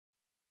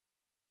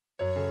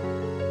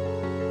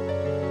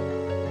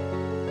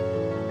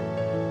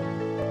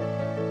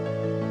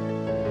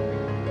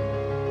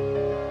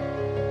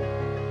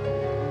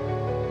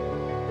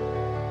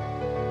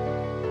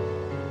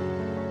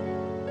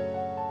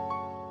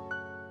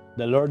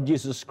the Lord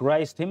Jesus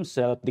Christ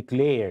himself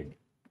declared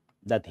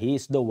that he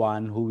is the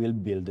one who will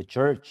build the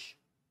church.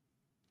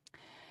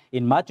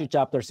 In Matthew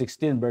chapter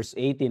 16, verse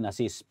 18, as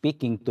he is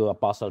speaking to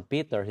Apostle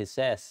Peter, he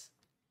says,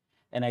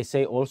 "And I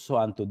say also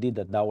unto thee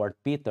that thou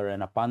art Peter, and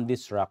upon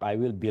this rock I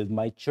will build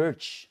my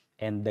church,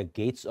 and the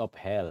gates of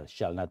hell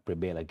shall not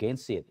prevail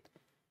against it."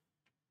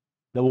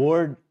 The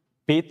word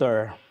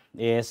Peter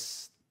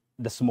is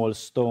the small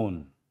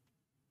stone,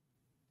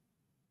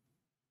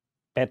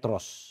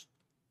 Petros.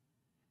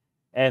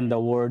 And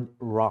the word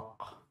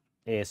rock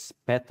is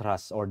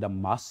Petras, or the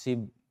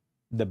massive,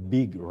 the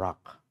big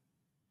rock.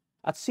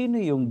 At sino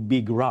yung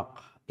big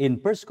rock?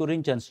 In 1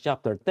 Corinthians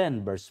chapter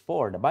 10, verse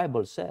 4, the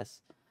Bible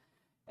says,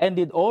 "And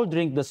did all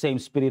drink the same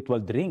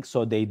spiritual drink,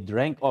 so they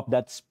drank of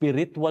that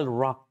spiritual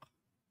rock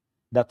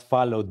that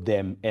followed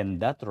them, and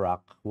that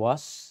rock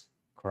was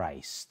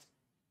Christ."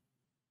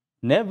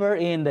 Never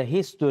in the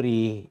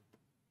history,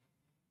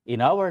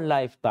 in our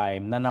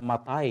lifetime, na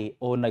namatay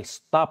o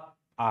nag-stop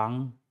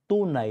ang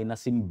tunay na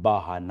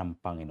simbahan ng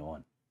Panginoon.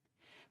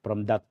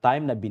 From that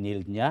time na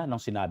binild niya, nung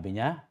sinabi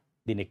niya,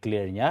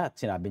 dineclare niya, at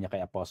sinabi niya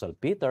kay Apostle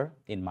Peter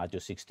in Matthew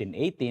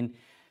 16:18,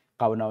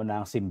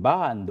 kauna-una ang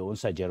simbahan doon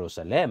sa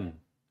Jerusalem.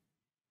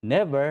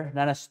 Never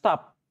na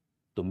na-stop,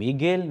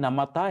 tumigil,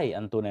 namatay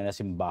ang tunay na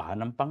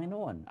simbahan ng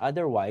Panginoon.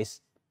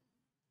 Otherwise,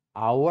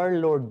 our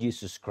Lord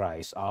Jesus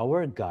Christ,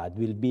 our God,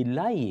 will be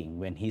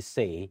lying when He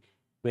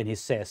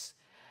says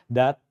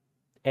that,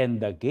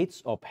 "And the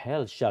gates of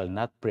hell shall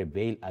not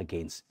prevail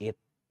against it."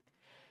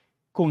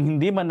 Kung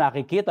hindi man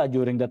nakikita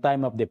during the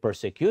time of the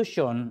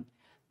persecution,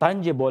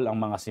 tangible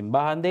ang mga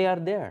simbahan, they are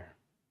there.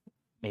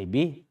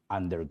 Maybe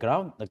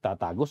underground,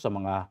 nagtatago sa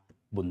mga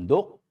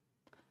bundok,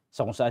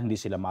 sa kung saan hindi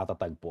sila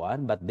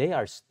matatagpuan, but they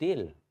are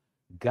still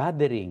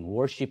gathering,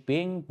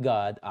 worshiping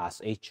God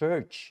as a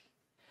church.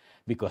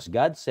 Because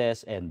God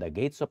says, "And the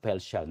gates of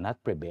hell shall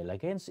not prevail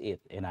against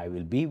it, and I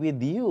will be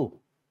with you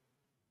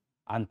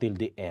until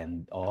the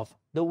end of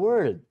the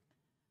world."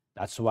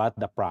 That's what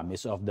the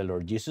promise of the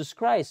Lord Jesus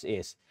Christ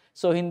is.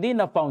 So hindi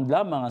na-found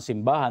lamang ang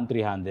simbahan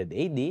 300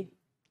 AD,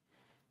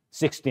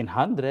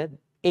 1600,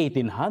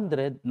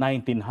 1800,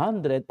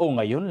 1900, o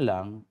ngayon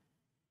lang.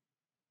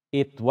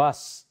 It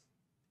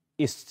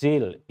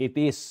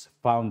is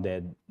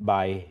founded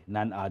by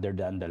none other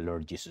than the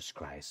Lord Jesus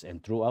Christ. And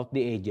throughout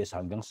the ages,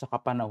 hanggang sa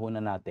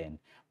kapanahunan natin,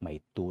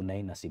 may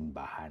tunay na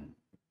simbahan.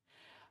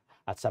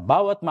 At sa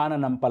bawat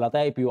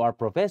mananampalataya, if you are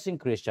professing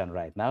Christian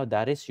right now,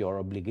 that is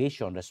your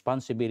obligation,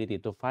 responsibility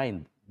to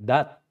find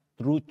that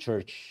true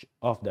church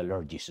of the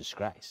Lord Jesus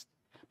Christ.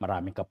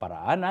 Maraming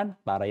kaparaanan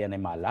para yan ay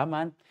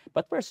malaman,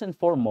 but first and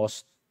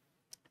foremost,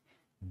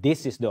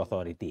 this is the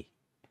authority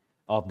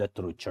of the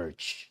true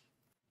church,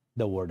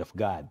 the Word of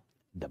God,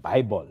 the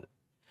Bible.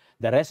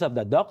 The rest of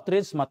the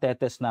doctrines,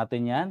 matetest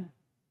natin yan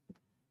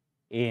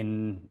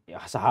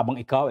sa habang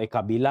ikaw ay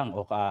kabilang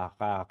o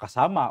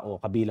kasama o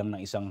kabilang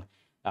ng isang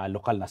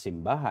lokal na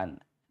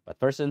simbahan. But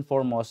first and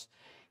foremost,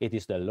 it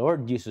is the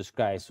Lord Jesus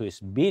Christ who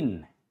has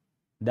been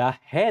the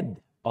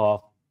head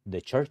of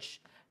the church,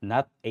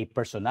 not a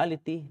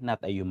personality, not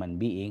a human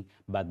being,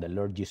 but the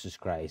Lord Jesus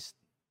Christ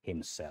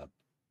Himself.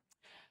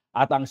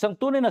 At ang isang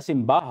tunay na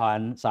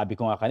simbahan, sabi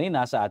ko nga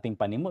kanina sa ating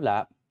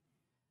panimula,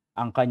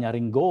 ang kanya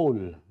ring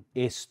goal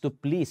is to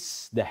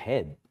please the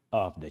head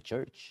of the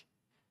church.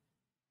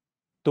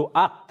 To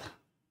act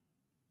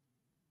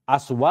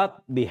as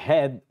what the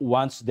head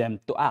wants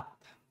them to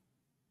act.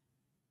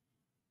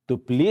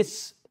 To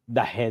please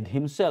the head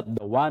himself,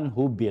 the one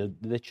who built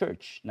the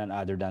church, none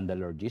other than the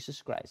Lord Jesus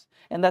Christ.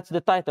 And that's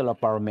the title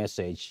of our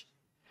message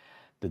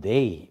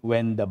today,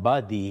 when the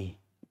body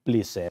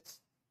pleases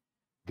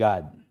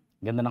God.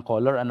 Ganda ng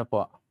color, ano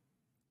po?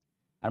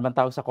 Ano bang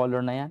tawag sa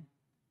color na yan?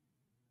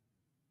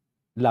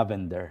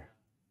 Lavender.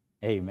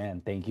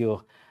 Amen. Thank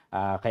you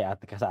sa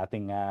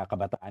ating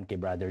kabataan, kay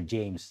Brother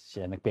James.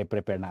 Siya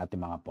nagpe-prepare na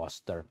ating mga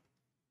poster.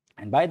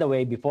 And by the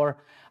way, before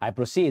I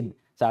proceed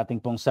sa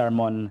ating pong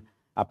sermon,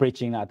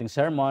 preaching na ating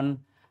sermon,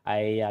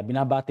 ay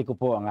binabati ko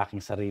po ang aking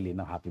sarili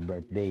ng happy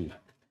birthday.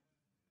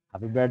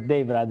 Happy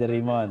birthday, Brother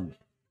Rimmond.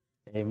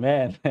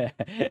 Amen.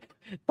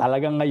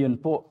 Talagang ngayon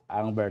po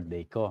ang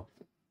birthday ko.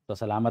 So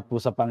salamat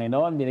po sa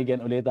Panginoon,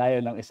 binigyan ulit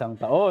tayo ng isang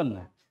taon.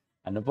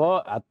 Ano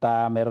po, at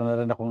meron na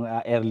rin akong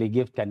early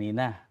gift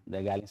kanina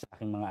galing sa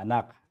aking mga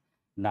anak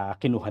na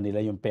kinuha nila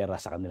yung pera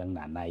sa kanilang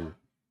nanay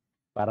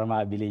para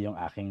mabili yung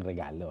aking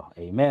regalo.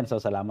 Amen. So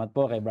salamat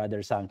po kay Brother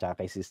Sam at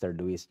kay Sister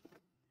Luis.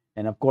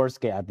 And of course,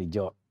 kay Ate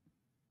Jo.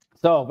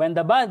 So, when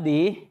the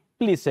body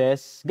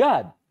pleases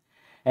God.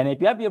 And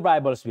if you have your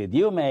Bibles with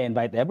you, may I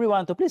invite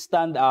everyone to please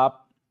stand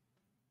up.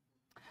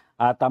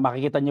 At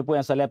makikita niyo po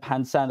yan sa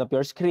left-hand side of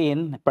your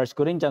screen. 1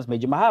 Corinthians,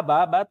 medyo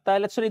mahaba, but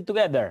let's read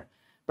together.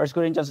 1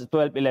 Corinthians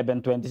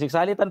 12:11-26.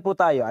 Salitan po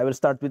tayo. I will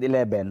start with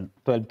 11.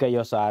 12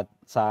 kayo sa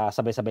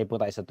sabay-sabay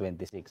po tayo sa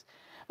 26.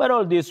 "But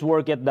all this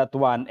worketh that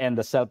one and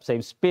the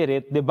selfsame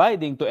Spirit,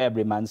 dividing to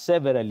every man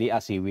severally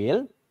as he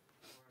will."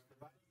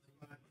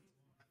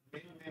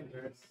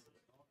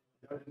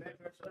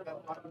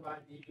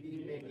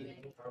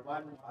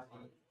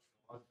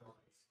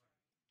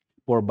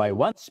 For by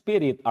one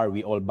Spirit are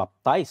we all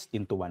baptized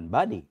into one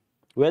body,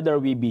 whether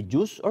we be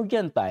Jews or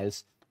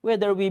Gentiles,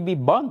 whether we be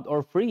bond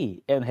or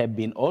free, and have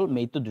been all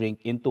made to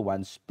drink into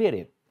one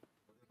Spirit.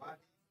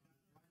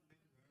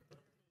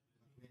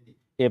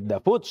 If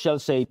the foot shall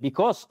say,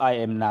 because I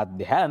am not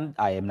the hand,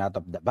 I am not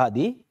of the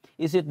body,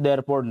 is it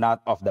therefore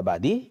not of the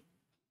body?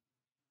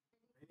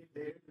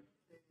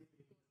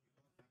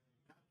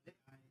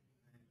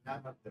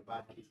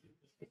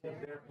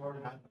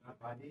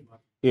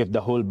 If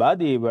the whole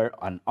body were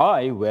an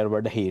eye, where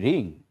were the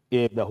hearing?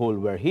 If the whole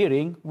were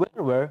hearing,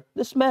 where were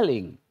the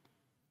smelling?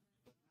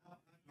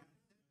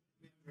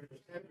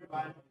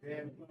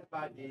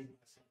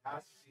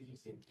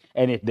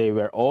 And if they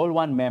were all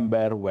one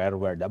member, where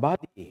were the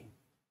body?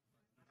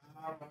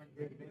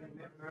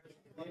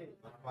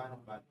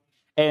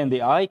 And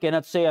the eye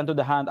cannot say unto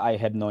the hand, I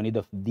have no need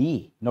of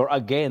thee, nor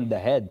again the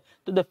head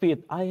to the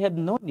feet, I have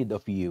no need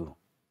of you.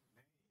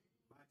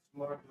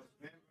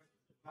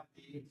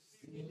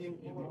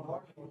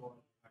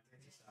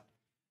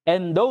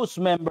 And those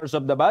members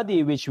of the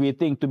body which we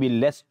think to be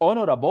less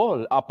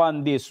honorable,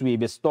 upon this we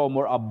bestow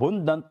more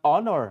abundant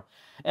honor,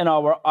 and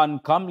our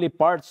uncomely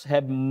parts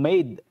have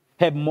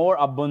more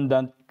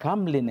abundant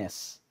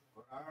comeliness.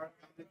 For our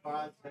comely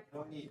parts have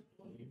no need,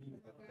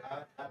 but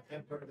God hath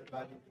tempered the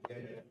body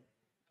together,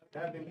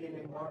 having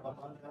given more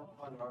abundant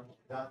honor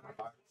that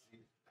part.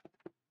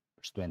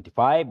 Verse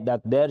 25,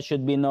 that there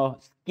should be no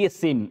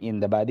schism in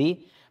the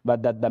body,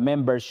 but that the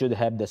members should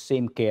have the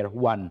same care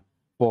one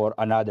for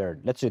another.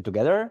 Let's read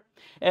together.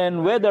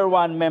 And whether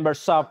one member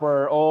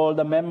suffer, all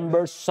the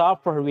members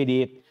suffer with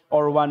it,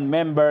 or one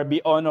member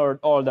be honored,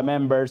 all the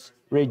members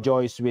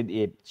rejoice with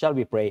it. Shall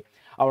we pray?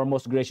 Our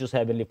most gracious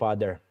Heavenly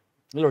Father,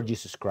 Lord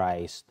Jesus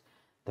Christ,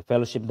 the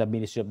fellowship, the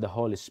ministry of the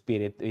Holy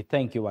Spirit, we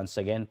thank you once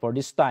again for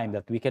this time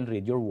that we can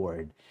read your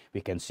word.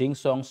 We can sing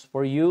songs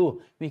for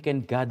you. We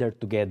can gather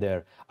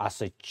together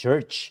as a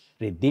church,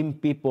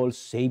 redeemed people,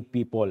 saved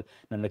people,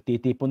 na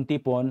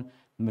nagtitipon-tipon,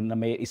 na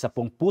may isa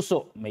pong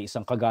puso, may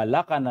isang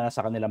kagalakan na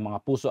nasa kanilang mga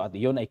puso at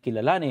iyon ay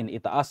kilalanin,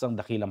 itaas ang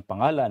dakilang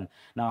pangalan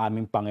ng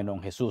aming Panginoong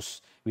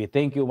Jesus. We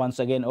thank you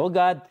once again, O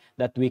God,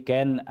 that we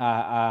can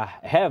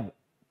have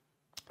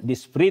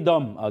this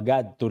freedom, O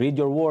God, to read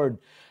your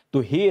word, to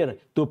hear,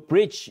 to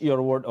preach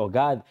your word, O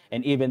God,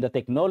 and even the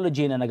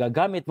technology na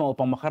nagagamit mo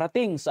upang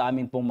makarating sa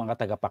amin pong mga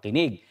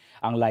tagapakinig,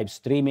 ang live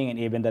streaming and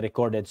even the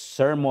recorded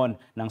sermon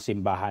ng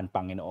simbahan,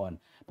 Panginoon.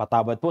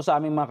 Patawad po sa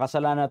aming mga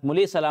kasalanan at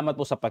muli, salamat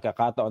po sa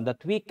pagkakataon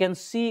that we can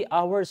see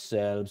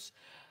ourselves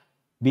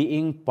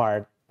being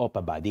part of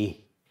a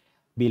body.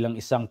 Bilang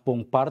isang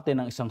pong parte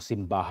ng isang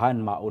simbahan,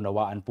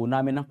 maunawaan po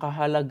namin ang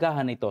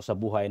kahalagahan nito sa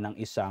buhay ng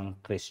isang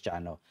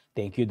Kristiyano.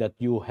 Thank you that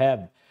you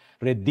have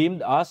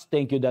redeemed us.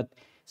 Thank you that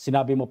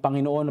sinabi mo,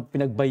 Panginoon,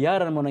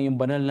 pinagbayaran mo na yung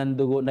banal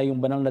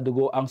na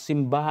dugo, ang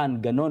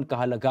simbahan, ganon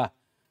kahalaga,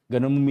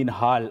 ganon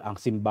minahal ang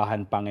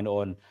simbahan,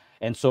 Panginoon.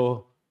 And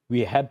so,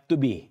 we have to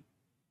be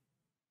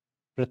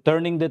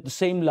returning the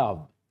same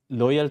love,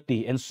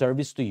 loyalty, and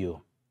service to you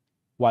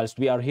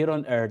whilst we are here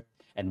on earth,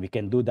 and we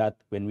can do that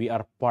when we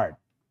are part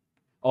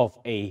of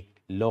a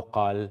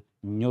local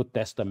New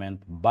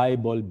Testament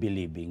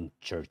Bible-believing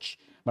church.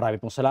 Marami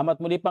pong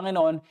salamat muli,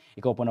 Panginoon.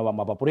 Ikaw po nawang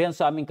mapapurihan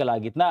sa aming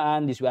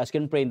kalagitnaan. This we ask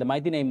and pray in the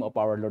mighty name of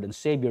our Lord and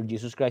Savior,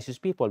 Jesus Christ.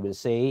 His people will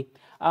say,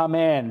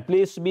 Amen.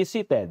 Please be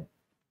seated.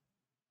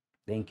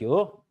 Thank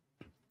you.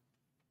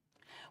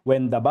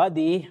 When the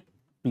body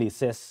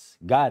pleases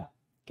God.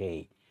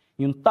 Okay.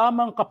 Yung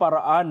tamang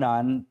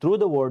kaparaanan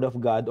through the Word of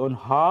God on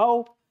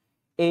how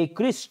a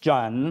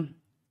Christian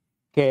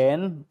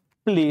can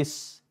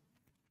please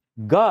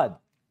God.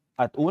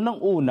 At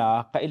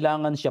unang-una,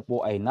 kailangan siya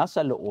po ay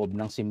nasa loob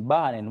ng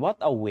simbahan. And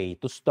what a way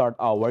to start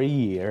our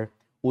year.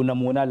 Una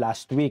muna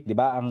last week, di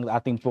ba? Ang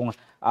ating pong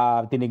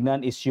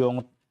tinignan is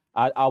yung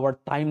our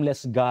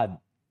timeless God.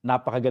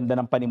 Napakaganda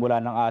ng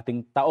panimula ng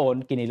ating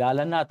taon.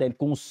 Kinilala natin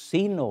kung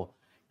sino.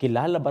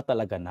 Kilala ba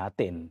talaga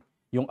natin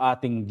yung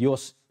ating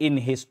Diyos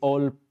in His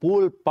all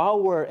full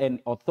power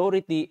and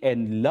authority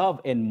and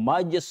love and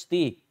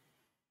majesty.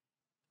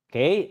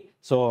 Okay?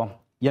 So,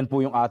 yan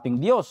po yung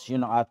ating Diyos.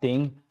 Yun ang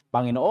ating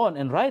Panginoon.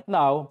 And right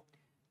now,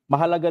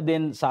 mahalaga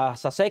din sa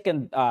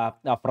second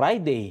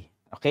Friday,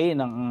 okay,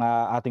 ng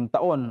ating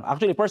taon.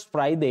 Actually, first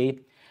Friday,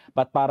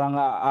 but parang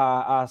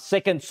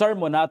second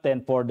sermon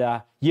natin for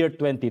the year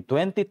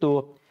 2022,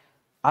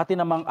 atin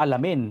namang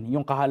alamin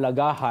yung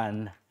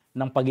kahalagahan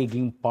ng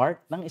pagiging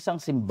part ng isang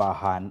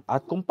simbahan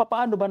at kung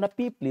paano ba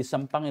napiplis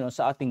ang Panginoon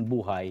sa ating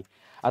buhay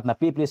at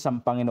napiplis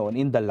ang Panginoon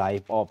in the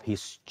life of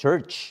His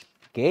church.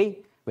 Okay?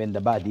 When the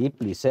body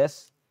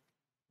pleases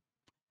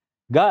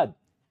God.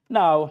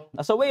 Now,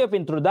 as a way of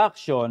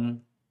introduction,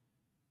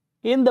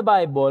 in the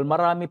Bible,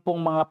 marami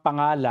pong mga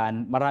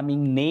pangalan,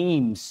 maraming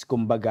names,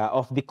 kumbaga,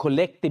 of the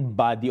collective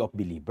body of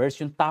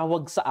believers, yung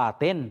tawag sa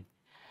atin.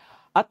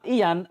 At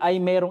iyan ay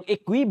mayroong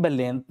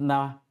equivalent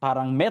na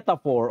parang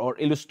metaphor or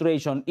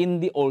illustration in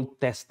the Old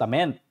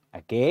Testament.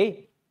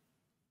 Okay?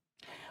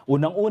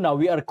 Unang-una,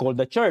 we are called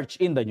the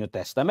church in the New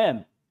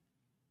Testament.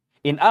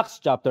 In Acts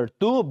chapter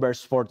 2,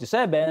 verse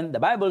 47, the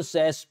Bible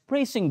says,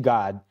 praising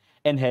God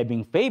and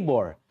having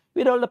favor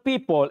with all the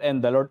people,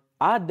 and the Lord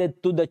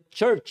added to the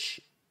church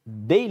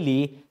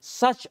daily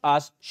such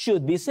as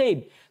should be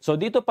saved. So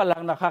dito pa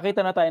lang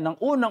nakakita na tayo ng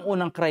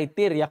unang-unang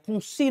criteria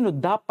kung sino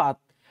dapat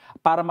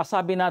para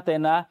masabi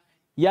natin na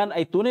yan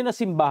ay tunay na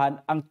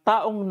simbahan. Ang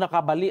taong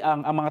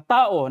nakabaliang, ang mga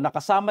tao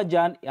nakasama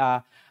dyan,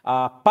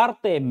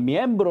 parte,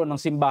 miyembro ng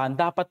simbahan,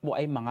 dapat po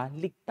ay mga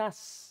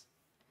ligtas.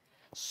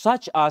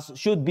 Such as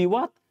should be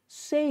what?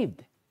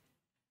 Saved.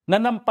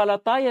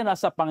 Nanampalataya na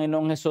sa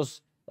Panginoong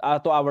Hesus,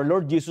 to our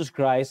Lord Jesus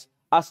Christ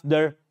as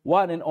their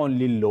one and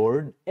only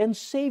Lord and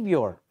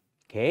Savior.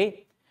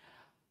 Okay?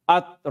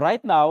 At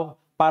right now,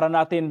 para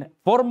natin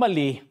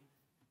formally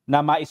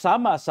na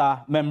maisama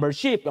sa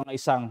membership ang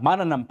isang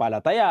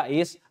mananampalataya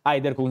is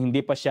either kung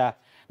hindi pa siya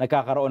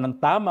nagkakaroon ng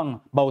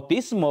tamang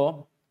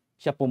bautismo,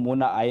 siya po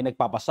muna ay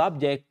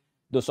nagpapasubject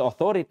do sa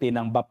authority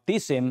ng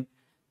baptism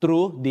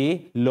through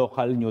the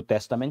local New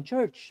Testament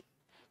church.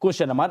 Kung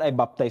siya naman ay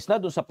baptized na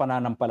doon sa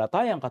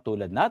pananampalatayang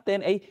katulad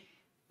natin, ay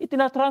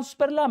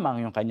itinatransfer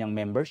lamang yung kanyang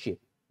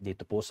membership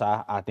dito po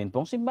sa atin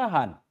pong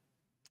simbahan.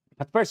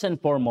 But first and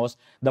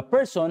foremost, the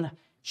person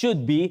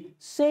should be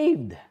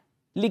saved,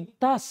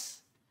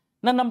 ligtas,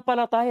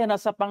 nanampalataya na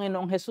sa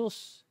Panginoong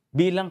Hesus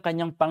bilang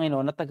kanyang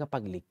Panginoon na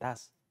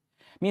tagapagligtas.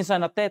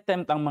 Minsan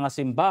natetempt ang mga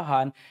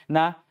simbahan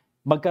na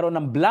magkaroon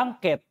ng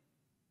blanket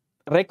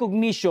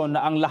recognition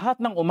na ang lahat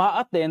ng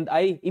uma-attend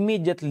ay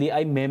immediately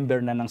ay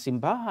member na ng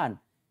simbahan.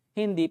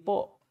 Hindi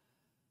po.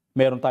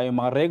 Meron tayong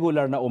mga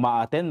regular na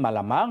uma-attend,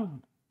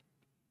 malamang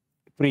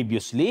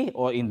previously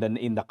or in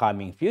the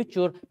coming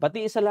future,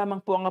 pati isa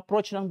lamang po ang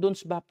approach ng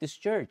Duns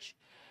Baptist Church.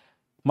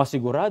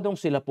 Masiguradong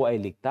sila po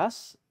ay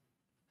ligtas.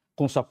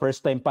 Kung sa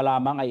first time pa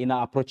lamang ay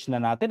ina-approach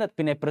na natin at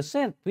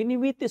pine-present,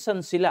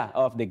 winiwitisan sila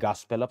of the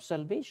gospel of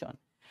salvation.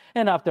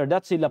 And after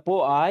that, sila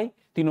po ay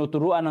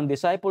tinuturuan ng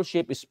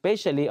discipleship,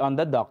 especially on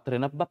the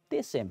doctrine of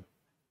baptism.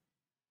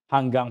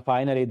 Hanggang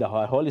finally, the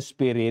Holy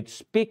Spirit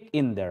speak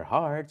in their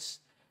hearts.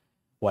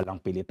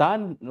 Walang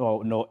pilitan,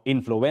 no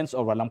influence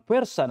or walang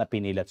puwersa na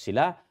pinilat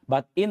sila,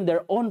 but in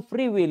their own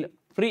free will,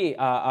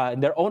 in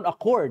their own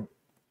accord,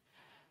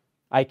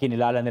 ay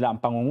kinilala nila ang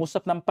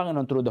pangungusap ng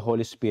Panginoon through the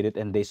Holy Spirit,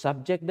 and they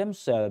subject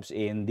themselves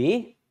in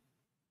the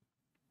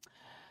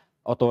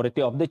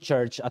authority of the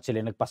church at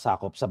sila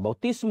nagpasakop sa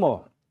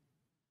bautismo.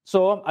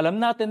 So, alam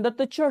natin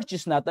that the church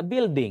is not a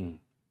building.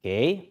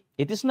 Okay?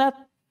 It is not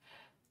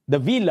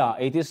the villa.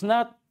 It is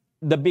not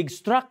the big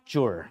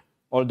structure.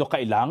 Although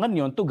kailangan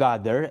yon to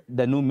gather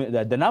the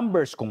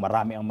numbers kung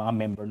marami ang mga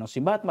member ng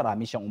simbahan,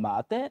 marami siyang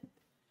umaattend.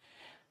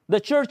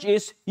 The church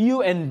is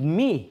you and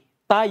me.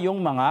 Tayong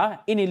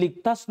mga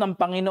iniligtas ng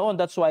Panginoon.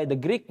 That's why the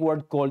Greek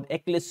word called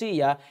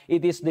ecclesia,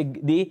 it is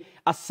the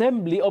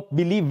assembly of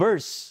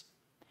believers.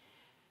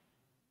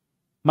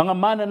 Mga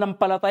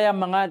mananampalataya,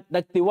 mga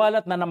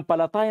nagtiwalat na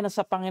nampalataya na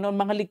sa Panginoon,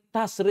 mga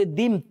ligtas,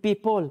 redeemed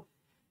people,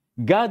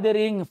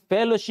 gathering,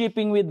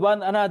 fellowshipping with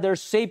one another,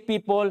 saved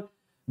people,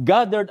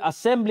 gathered,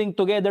 assembling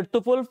together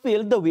to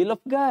fulfill the will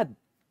of God.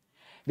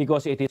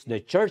 Because it is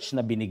the church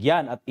na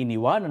binigyan at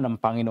iniwanan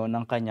ng Panginoon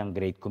ng kanyang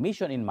Great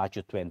Commission in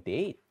Matthew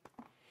 28.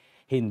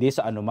 Hindi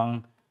sa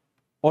anumang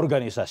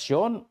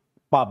organisasyon,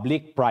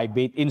 public,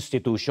 private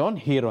institution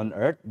here on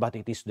earth, but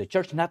it is the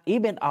church, not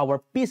even our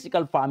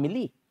physical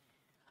family,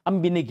 ang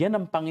binigyan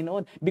ng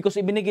Panginoon. Because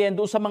ibinigyan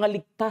doon sa mga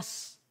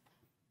ligtas.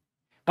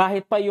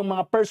 Kahit pa yung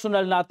mga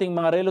personal nating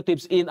mga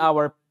relatives in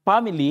our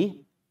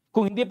family,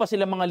 kung hindi pa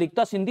sila mga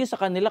ligtas, hindi sa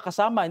kanila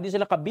kasama, hindi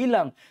sila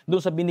kabilang doon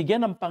sa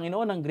binigyan ng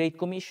Panginoon ng Great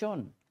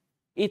Commission.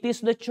 It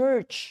is the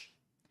church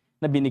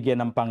na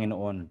binigyan ng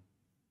Panginoon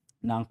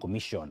ng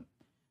commission.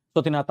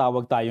 So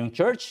tinatawag tayong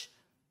church,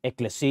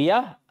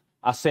 ecclesia,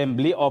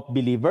 assembly of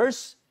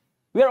believers.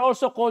 We are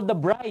also called the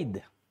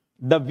bride,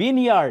 the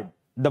vineyard,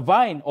 the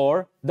vine,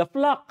 or the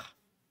flock.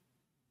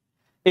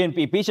 In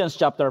Ephesians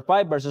chapter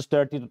 5, verses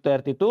 30 to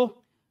 32,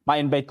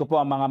 ma-invite ko po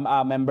ang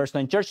mga members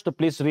ng church to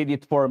please read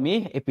it for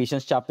me.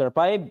 Ephesians chapter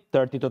 5,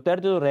 30 to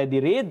 32, ready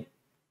read.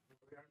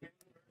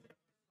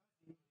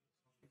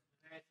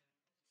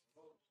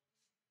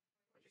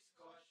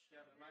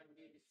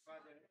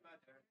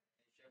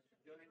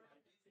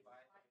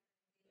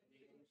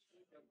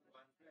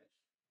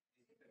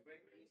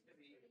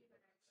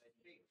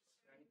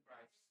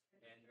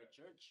 And the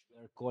church, we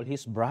are called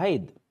His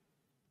bride.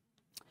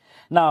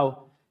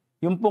 Now,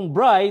 yung pong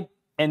bride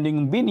and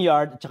yung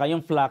vineyard, tsaka yung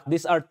flock,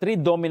 these are three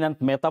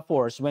dominant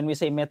metaphors. When we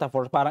say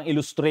metaphors, parang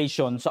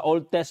illustration sa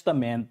Old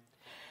Testament,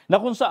 na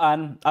kung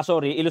saan,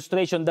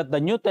 illustration that the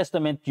New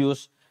Testament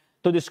used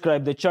to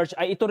describe the church,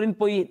 ay ito rin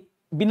po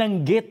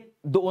binanggit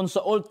doon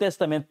sa Old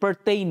Testament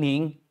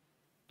pertaining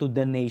to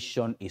the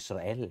nation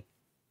Israel.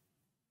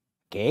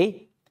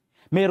 Okay?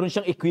 Meron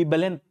siyang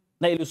equivalent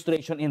na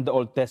illustration in the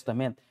Old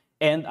Testament.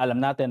 And alam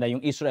natin na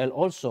yung Israel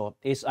also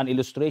is an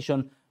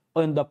illustration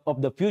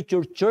of the future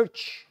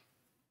church.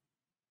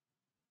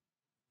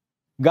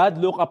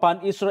 God looked upon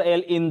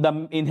Israel in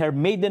her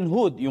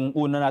maidenhood, yung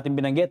una natin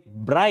binanggit,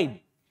 bride.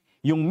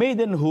 Yung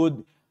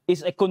maidenhood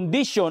is a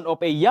condition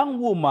of a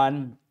young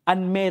woman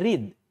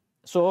unmarried.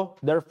 So,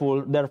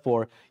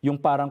 therefore,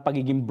 yung parang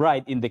pagiging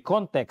bride in the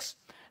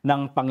context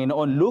ng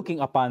Panginoon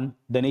looking upon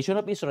the nation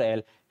of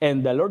Israel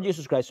and the Lord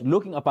Jesus Christ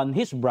looking upon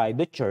His bride,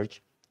 the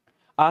church,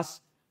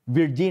 as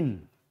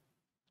virgin.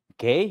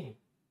 Okay?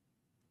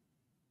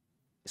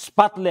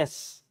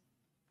 Spotless.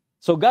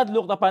 So God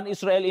looked upon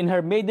Israel in her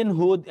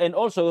maidenhood, and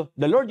also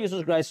the Lord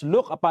Jesus Christ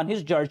looked upon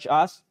His church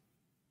as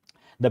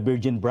the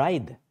virgin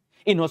bride.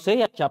 In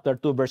Hosea chapter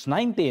 2 verse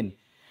 19,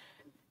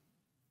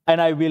 and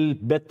I will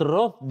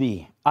betroth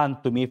thee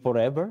unto me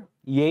forever.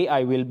 Yea,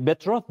 I will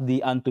betroth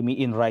thee unto me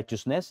in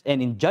righteousness,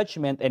 and in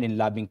judgment, and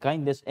in loving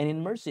kindness, and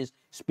in mercies.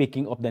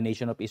 Speaking of the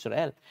nation of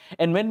Israel.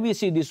 And when we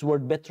see this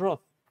word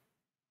betroth,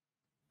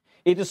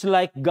 it is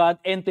like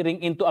God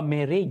entering into a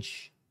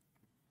marriage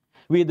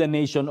with the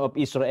nation of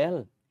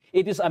Israel.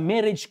 It is a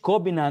marriage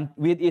covenant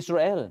with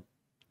Israel.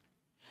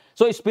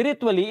 So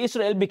spiritually,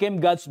 Israel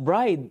became God's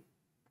bride.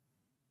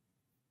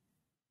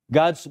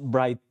 God's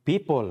bride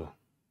people.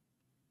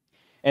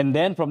 And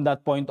then from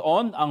that point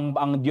on,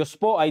 ang Diyos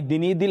po ay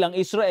dinidilang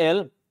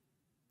Israel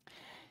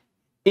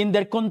in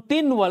their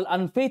continual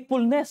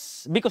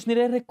unfaithfulness because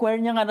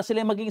nire-require niya nga na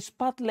sila maging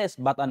spotless.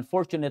 But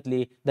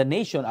unfortunately, the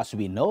nation, as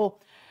we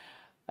know,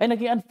 ay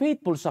naging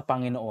unfaithful sa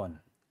Panginoon.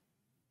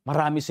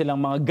 Marami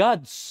silang mga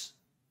gods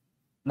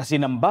na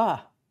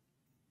sinamba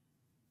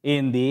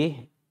in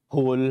the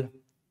whole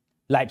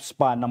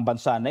lifespan ng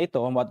bansa na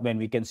ito,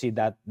 when we can see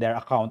that their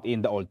account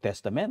in the Old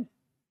Testament.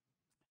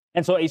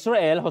 And so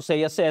Israel,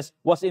 Hosea says,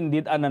 was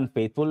indeed an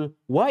unfaithful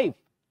wife.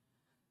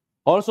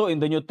 Also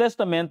in the New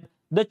Testament,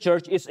 the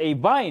church is a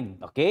vine.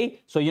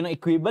 Okay? So yun ang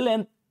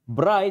equivalent,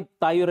 bride,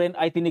 tayo rin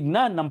ay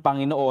tinignan ng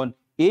Panginoon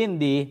in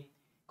the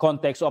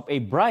context of a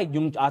bride,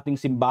 yung ating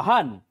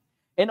simbahan.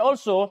 And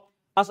also,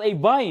 as a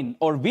vine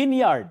or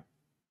vineyard.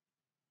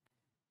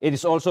 It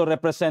is also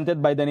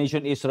represented by the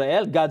nation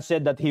Israel. God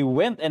said that He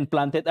went and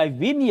planted a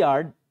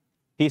vineyard.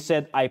 He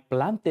said, I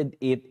planted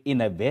it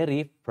in a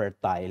very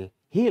fertile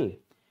hill.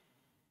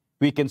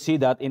 We can see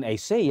that in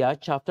Isaiah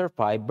chapter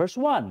 5 verse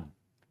 1.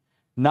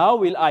 Now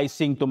will I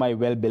sing to my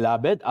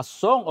well-beloved a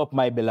song of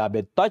my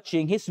beloved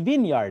touching his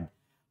vineyard.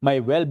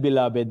 My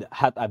well-beloved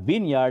hath a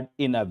vineyard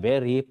in a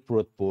very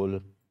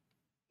fruitful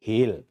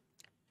hill.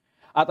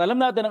 At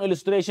alam natin ang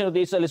illustration of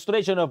this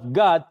illustration of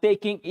God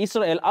taking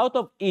Israel out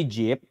of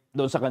Egypt,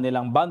 doon sa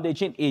kanilang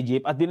bondage in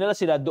Egypt, at dinala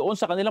sila doon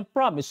sa kanilang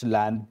promised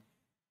land,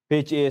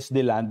 which is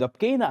the land of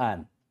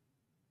Canaan.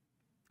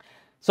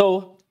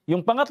 So,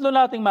 yung pangatlo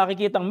nating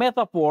makikitang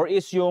metaphor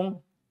is yung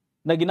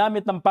na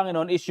ginamit ng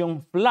Panginoon is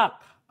yung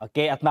flock.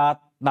 Okay? At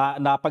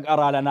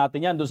napag-aralan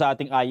natin yan doon sa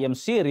ating IM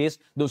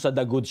series, doon sa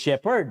The Good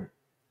Shepherd.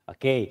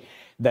 Okay.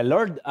 The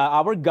Lord,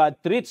 our God,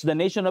 treats the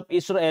nation of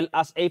Israel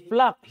as a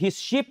flock, His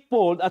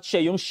sheepfold, at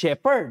siya yung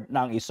shepherd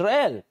ng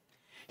Israel.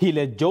 He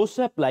led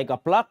Joseph like a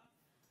flock.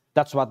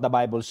 That's what the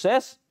Bible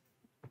says.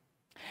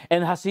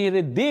 And has He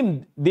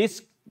redeemed this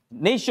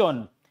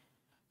nation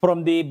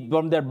from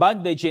their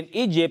bondage in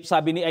Egypt?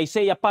 Sabi ni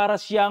Isaiah, para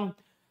siyang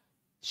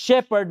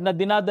shepherd na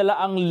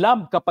dinadala ang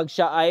lamb kapag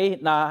siya ay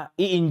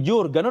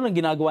na-i-injure. Ganon ang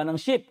ginagawa ng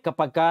sheep.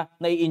 Kapag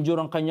na-i-injure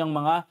ang kanyang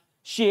mga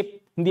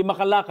sheep, hindi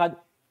makalakad,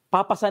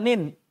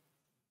 papasanin,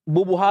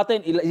 bubuhatin,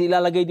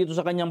 ilalagay dito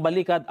sa kanyang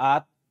balikat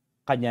at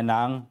kanya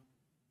nang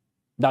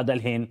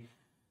dadalhin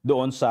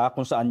doon sa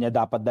kung saan niya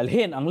dapat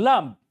dalhin ang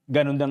lamb.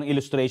 Ganon ang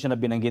illustration na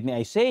binanggit ni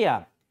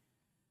Isaiah.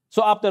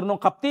 So after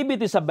nung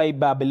captivity sa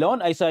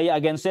Babylon, Isaiah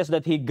again says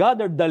that he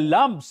gathered the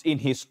lambs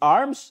in his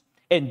arms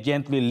and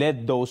gently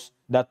led those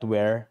that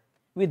were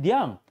with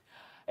young.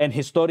 And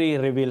history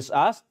tells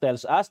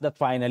us that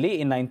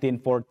finally in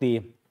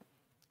 1947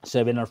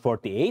 or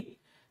 48,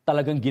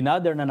 talagang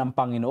ginather na ng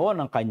Panginoon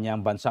ang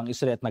kanyang bansang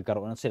Israel at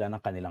nagkaroon na sila ng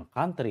kanilang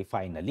country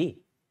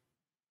finally.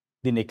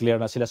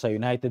 Dineclare na sila sa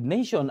United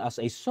Nations as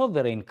a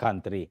sovereign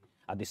country.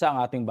 At isa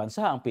ang ating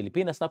bansa, ang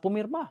Pilipinas, na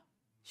pumirma.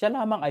 Siya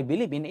lamang, I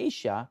believe, in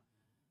Asia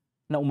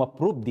na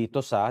umapprove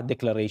dito sa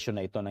declaration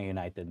na ito ng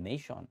United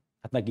Nations.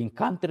 At naging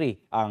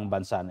country ang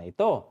bansa na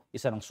ito.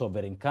 Isa ng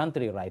sovereign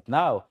country right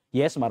now.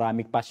 Yes,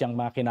 marami pa siyang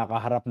mga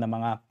kinakaharap na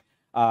mga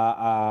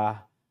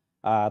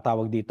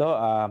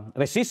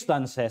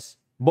resistances,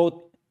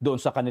 both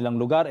doon sa kanilang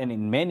lugar and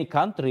in many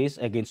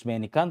countries, against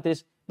many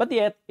countries. But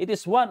yet, it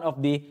is one of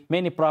the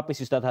many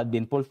prophecies that had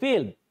been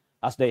fulfilled.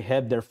 As they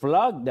have their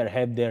flag, they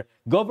have their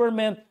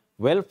government,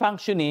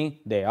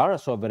 well-functioning, they are a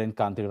sovereign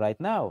country right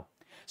now.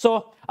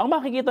 So, ang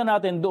makikita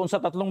natin doon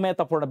sa tatlong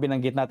metaphor na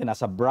binanggit natin,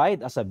 as a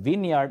bride, as a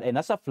vineyard, and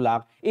as a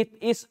flock, it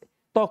is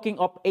talking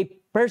of a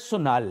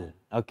personal,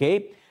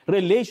 okay,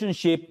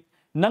 relationship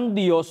ng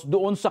Diyos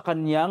doon sa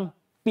kanyang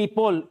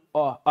people,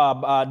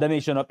 the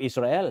nation of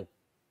Israel.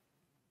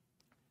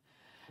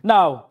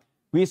 Now,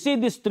 we see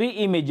these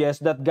three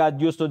images that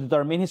God used to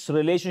determine His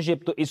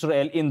relationship to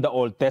Israel in the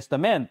Old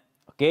Testament.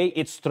 Okay,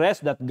 it's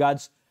stressed that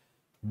God's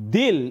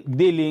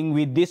dealing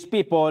with these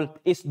people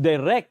is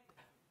direct,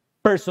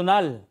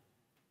 personal.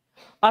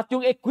 At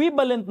yung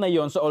equivalent na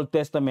yon sa Old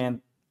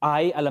Testament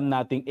ay alam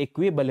nating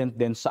equivalent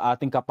din sa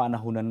ating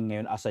kapanahunan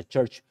ngayon as a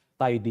church.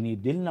 tayo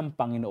dinidil ng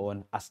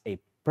Panginoon as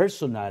a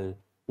personal,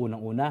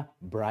 unang-una,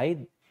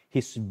 bride,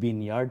 His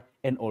vineyard,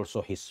 and also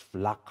His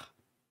flock.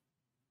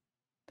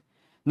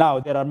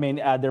 Now, there are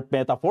many other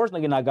metaphors na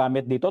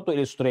ginagamit dito to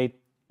illustrate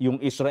yung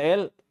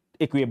Israel,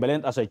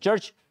 equivalent as a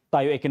church.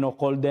 Tayo ay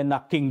kinocall din na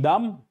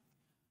kingdom,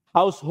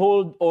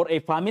 household, or a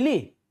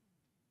family.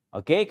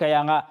 Okay?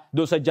 Kaya nga,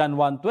 doon sa John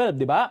 1:12,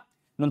 di ba?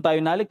 Nung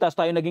tayo naligtas,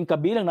 tayo naging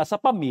kabilang nasa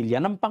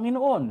pamilya ng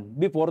Panginoon.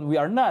 Before, we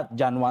are not.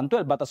 John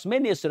 1:12, but as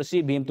many as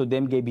receive Him, to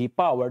them gave He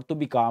power to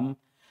become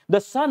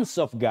the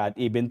sons of God,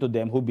 even to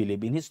them who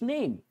believe in His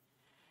name.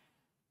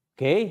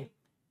 Okay?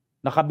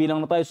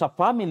 Nakabilang na tayo sa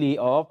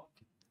family of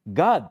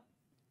God.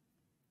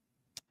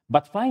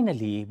 But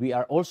finally, we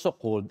are also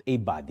called a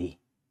body.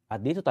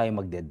 At dito tayo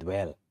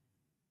magdedwell.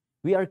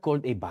 We are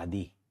called a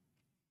body.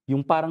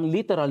 Yung parang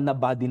literal na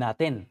body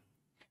natin.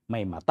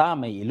 May mata,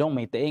 may ilong,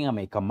 may tainga,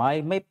 may kamay,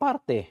 may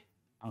parte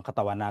ang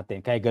katawan natin.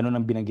 Kaya ganun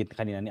ang binanggit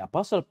kanina ni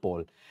Apostle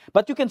Paul.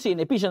 But you can see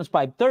in Ephesians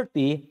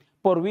 5:30,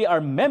 for we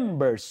are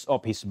members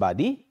of His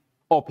body,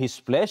 of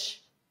His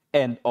flesh,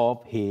 and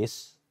of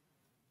His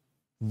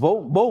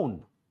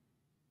bone.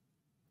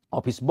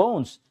 Of His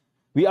bones.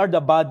 We are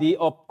the body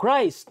of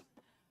Christ.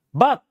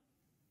 But,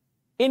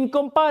 in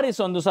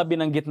comparison doon sa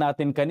binanggit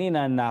natin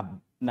kanina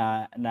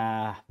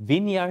na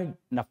vineyard,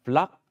 na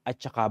flock, at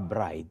saka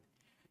bride,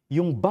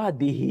 yung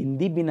body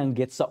hindi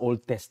binanggit sa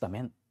Old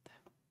Testament.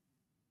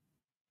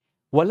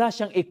 Wala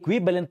siyang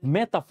equivalent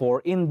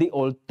metaphor in the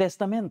Old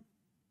Testament.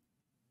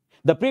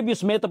 The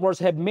previous metaphors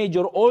have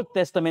major Old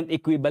Testament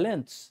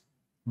equivalents.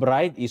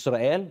 Bride,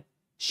 Israel.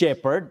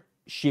 Shepherd,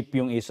 sheep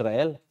yung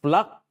Israel.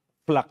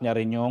 Flock niya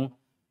rin yung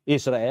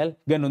Israel.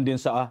 Ganun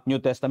din sa New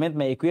Testament,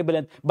 may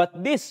equivalent. But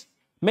this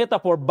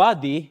metaphor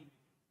body,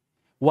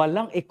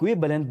 walang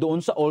equivalent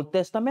doon sa Old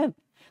Testament.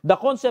 The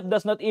concept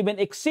does not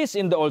even exist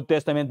in the Old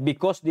Testament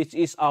because this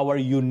is our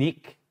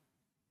unique.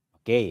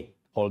 Okay,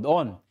 hold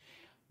on.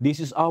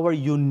 This is our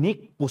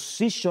unique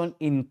position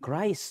in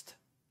Christ.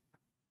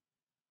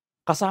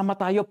 Kasama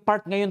tayo,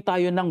 part ngayon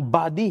tayo ng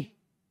body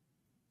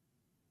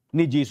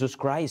ni Jesus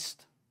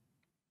Christ.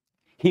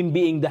 Him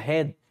being the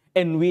head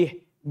and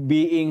we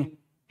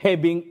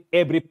having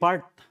every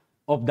part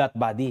of that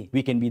body. We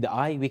can be the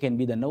eye, we can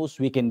be the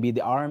nose, we can be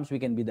the arms, we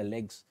can be the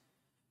legs.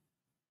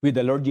 With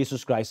the Lord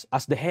Jesus Christ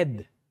as the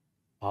head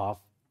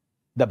of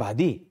the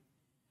body.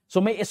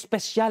 So may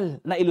espesyal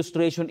na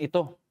illustration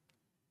ito.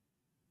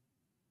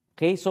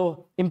 Okay,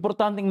 so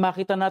importanteng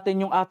makita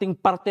natin yung ating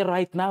parte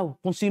right now.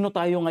 Kung sino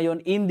tayo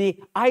ngayon in the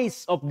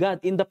eyes of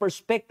God, in the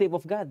perspective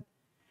of God.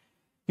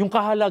 Yung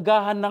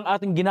kahalagahan ng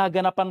ating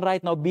ginaganapan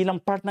right now bilang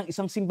part ng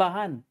isang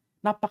simbahan.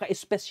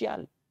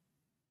 Napaka-espesyal.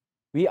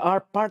 We are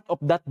part of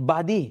that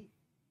body.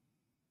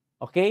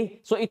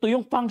 Okay? So ito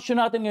yung function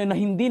natin ngayon na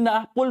hindi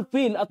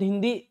na-fulfill at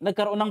hindi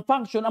nagkaroon ng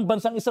function ang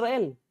bansang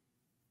Israel.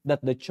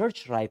 That the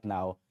church right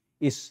now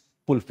is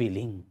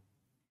fulfilling.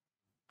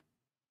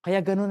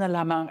 Kaya gano'n na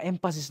lamang ang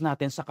emphasis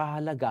natin sa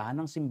kahalagahan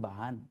ng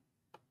simbahan.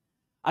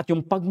 At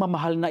yung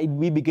pagmamahal na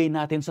ibibigay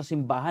natin sa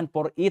simbahan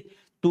for it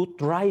to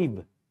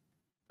thrive,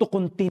 to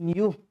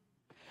continue.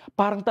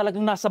 Parang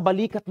talagang nasa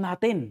balikat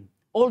natin.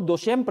 Although,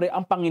 syempre,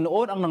 ang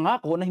Panginoon ang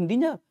nangako na hindi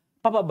niya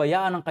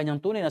papabayaan ang kanyang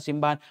tunay na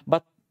simbahan.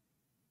 But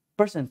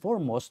first and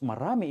foremost,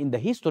 marami in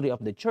the history of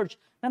the church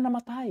na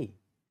namatay.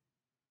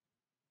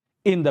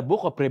 In the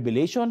book of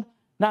Revelation,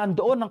 na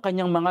andoon ang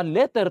kanyang mga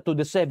letter to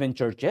the 7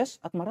 churches,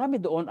 at marami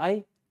doon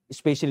ay,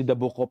 especially the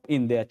book of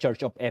in the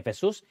church of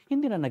Ephesus,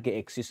 hindi na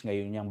nag-e-exist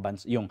ngayon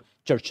yung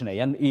church na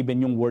yan.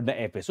 Even yung word na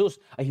Ephesus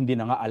ay hindi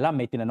na nga alam.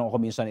 May tinanong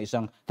ako minsan na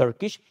isang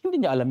Turkish,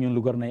 hindi niya alam yung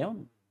lugar na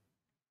yon.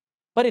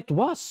 But it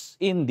was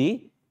in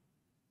the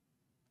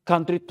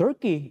country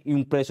Turkey,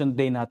 yung present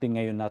day natin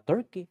ngayon na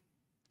Turkey.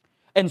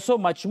 And so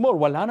much more,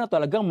 wala na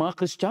talagang mga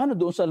Kristiyano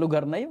doon sa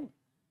lugar na yun.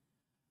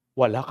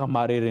 Wala kang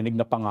maririnig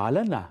na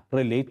pangalan na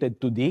related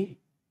to the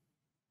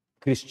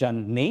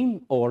Christian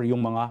name or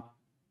yung mga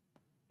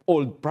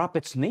old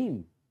prophet's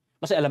name.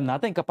 Kasi alam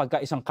natin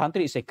kapag isang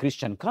country is a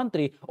Christian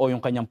country o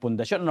yung kanyang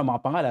pundasyon, ano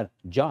mga pangalan?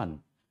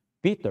 John,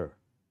 Peter,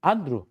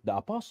 Andrew, the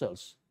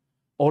apostles.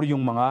 Or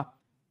yung mga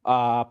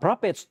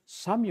prophets,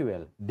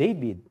 Samuel,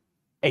 David,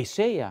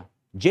 Isaiah,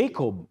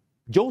 Jacob,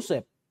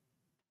 Joseph.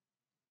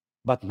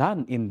 But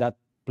none in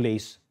that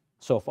place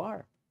so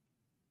far.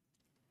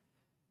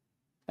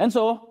 And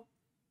so,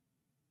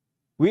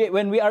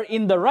 when we are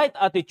in the right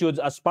attitudes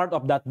as part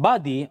of that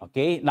body,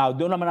 okay, now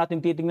doon naman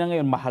natin titingnan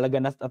ngayon, mahalaga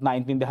na at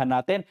naintindihan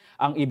natin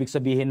ang ibig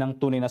sabihin ng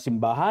tunay na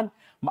simbahan.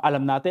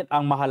 Alam natin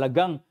ang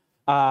mahalagang,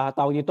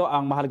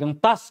 ang mahalagang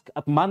task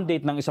at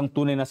mandate ng isang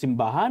tunay na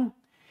simbahan.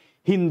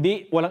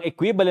 Walang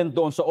equivalent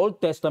doon sa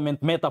Old Testament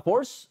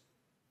metaphors,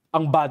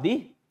 ang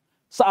body.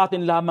 Sa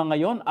atin lamang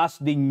ngayon as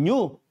the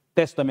New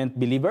Testament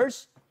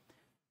believers,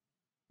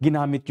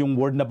 ginamit yung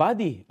word na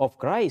body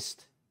of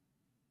Christ.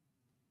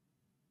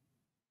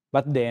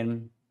 But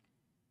then,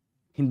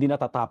 hindi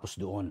natatapos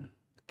doon.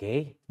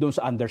 Okay? Doon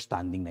sa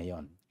understanding na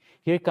yon.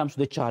 Here comes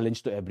the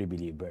challenge to every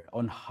believer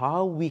on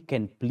how we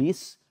can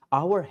please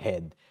our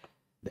head,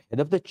 the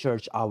head of the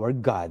church, our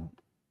God.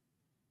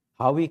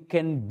 how we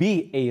can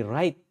be a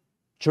right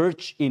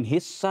church in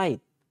His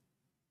sight.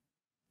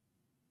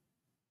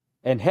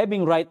 And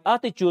having right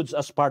attitudes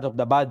as part of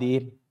the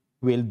body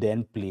will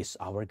then please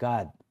our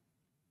God.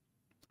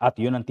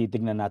 At yun ang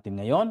titignan natin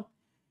ngayon.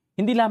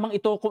 Hindi lamang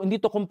ito, hindi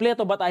ito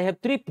kompleto, but I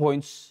have 3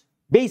 points,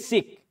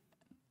 basic,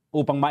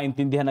 upang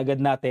maintindihan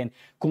agad natin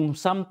kung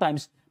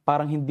sometimes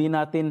parang hindi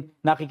natin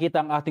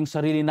nakikita ang ating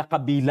sarili na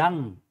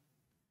kabilang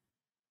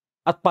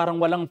at parang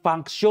walang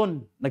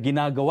function na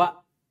ginagawa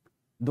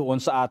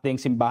doon sa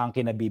ating simbahang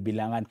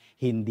kinabibilangan.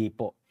 Hindi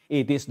po.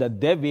 It is the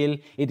devil,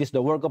 it is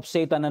the work of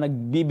Satan na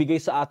nagbibigay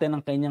sa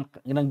atin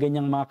ng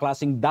ganyang mga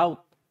klaseng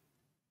doubt.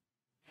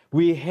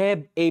 We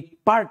have a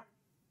part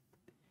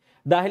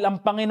dahil ang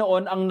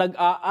Panginoon ang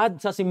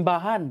nag-a-add sa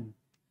simbahan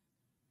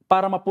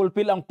para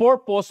mapulfill ang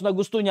purpose na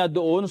gusto niya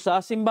doon sa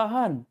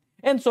simbahan.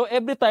 And so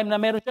every time na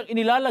meron siyang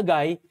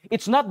inilalagay,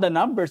 it's not the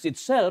numbers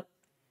itself.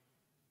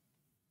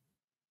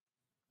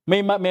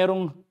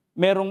 Merong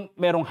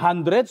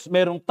hundreds,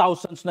 merong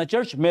thousands na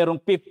church,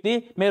 merong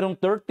 50, merong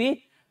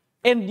 30,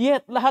 and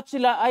yet lahat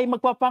sila ay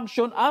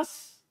magpa-function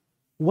as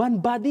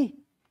one body.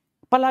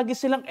 Palagi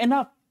silang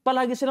enough,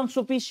 palagi silang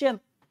sufficient,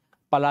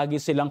 palagi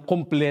silang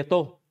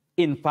kompleto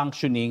in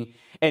functioning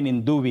and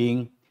in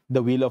doing the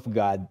will of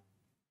God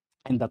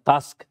and the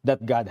task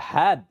that God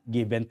had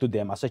given to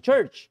them as a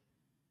church.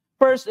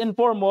 First and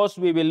foremost,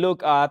 we will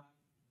look at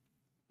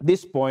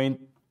this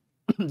point,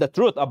 the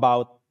truth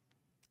about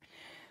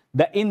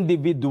the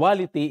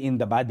individuality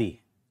in the body.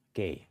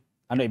 Okay.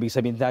 Ano ibig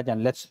sabihin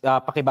natin? Let's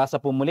pakibasa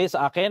po muli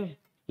sa akin.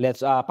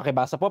 Let's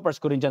pakibasa po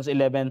 1 Corinthians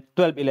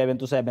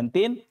 12:11 to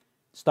 17.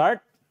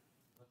 Start.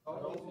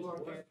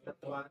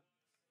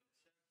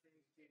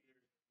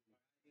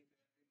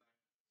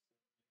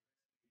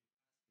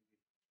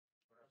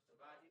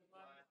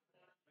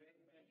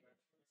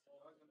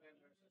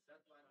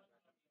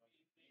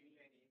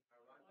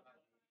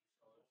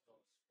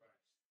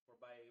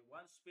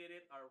 One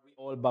Spirit are we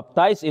all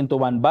baptized into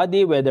one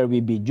body, whether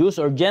we be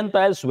Jews or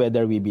Gentiles,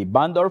 whether we be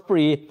bond or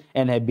free,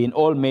 and have been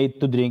all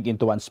made to drink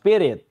into one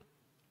Spirit.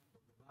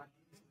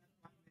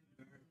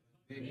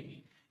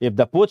 If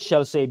the foot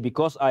shall say,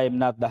 because I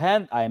am not the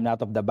hand, I am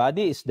not of the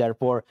body, is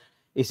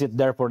it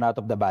therefore not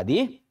of the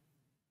body?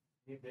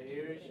 If the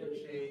ear shall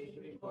say,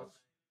 because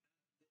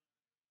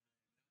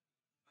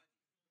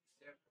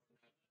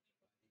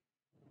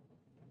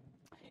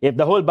if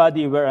the whole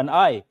body were an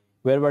eye,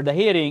 where were the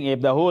hearing?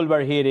 If the whole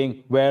were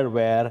hearing, where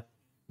were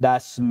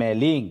the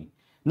smelling?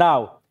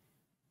 Now,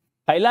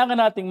 kailangan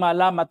nating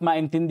malaman at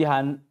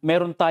maintindihan,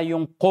 meron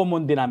tayong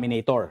common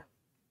denominator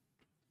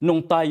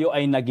nung tayo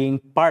ay naging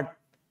part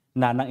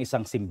na ng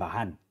isang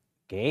simbahan.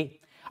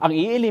 Okay? Ang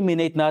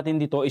i-eliminate natin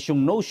dito is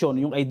yung notion,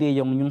 yung idea,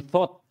 yung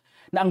thought,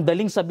 na ang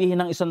daling sabihin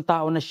ng isang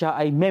tao na siya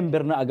ay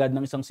member na agad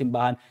ng isang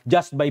simbahan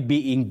just by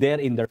being there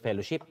in their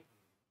fellowship.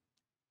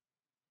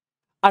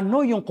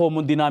 Ano yung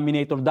common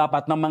denominator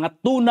dapat ng mga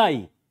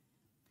tunay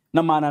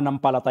na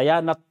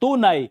mananampalataya, na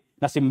tunay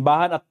na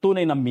simbahan at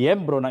tunay na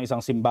miyembro ng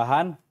isang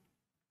simbahan?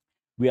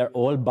 We are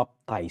all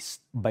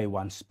baptized by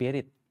one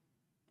Spirit.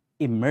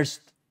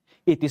 Immersed.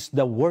 It is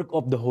the work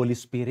of the Holy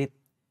Spirit.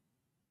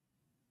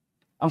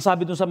 Ang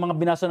sabi dun sa mga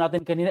binasa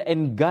natin kanina,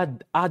 and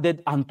God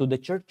added unto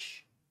the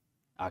church.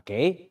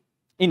 Okay?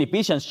 In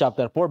Ephesians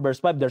chapter 4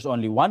 verse 5, there's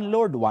only one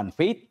Lord, one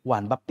faith,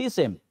 one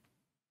baptism.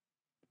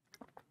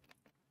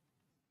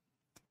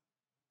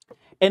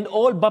 And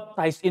all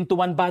baptized into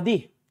one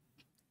body.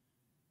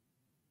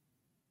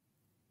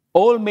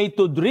 All made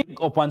to drink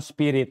of one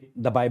Spirit,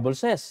 the Bible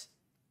says.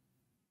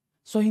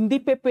 So hindi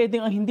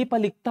pwedeng ang hindi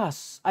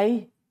paligtas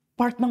ay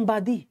part ng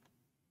body.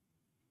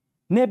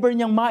 Never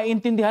niyang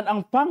maintindihan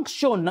ang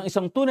function ng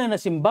isang tunay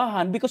na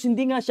simbahan because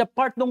hindi nga siya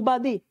part ng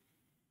body.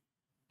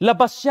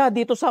 Labas siya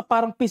dito sa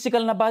parang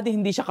physical na body,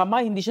 hindi siya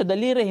kamay, hindi siya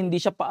daliri, hindi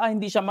siya paa,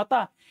 hindi siya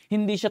mata,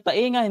 hindi siya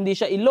tainga, hindi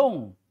siya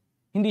ilong,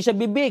 hindi siya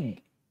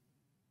bibig.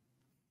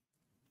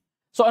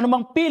 So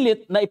anumang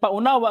pilit na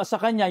ipaunawa sa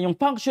kanya yung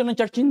function ng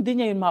church, hindi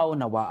niya yun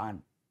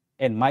maunawaan.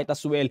 And might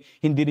as well,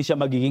 hindi rin siya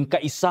magiging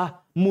kaisa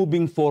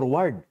moving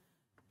forward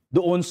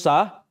doon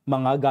sa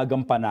mga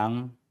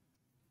gagampanang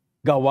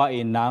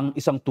gawain ng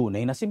isang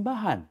tunay na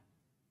simbahan.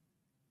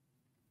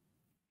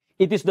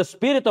 It is the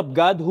Spirit of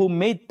God who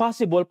made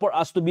possible for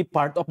us to be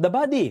part of the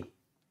body.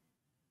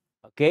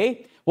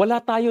 Okay? Wala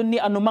tayo ni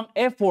anumang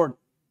effort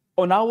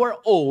on our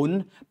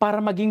own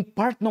para maging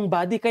part ng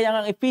body.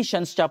 Kaya ang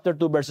Ephesians chapter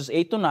 2 verses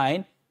 8 to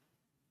 9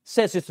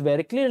 says it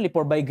very clearly,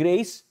 for by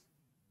grace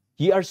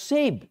ye are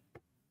saved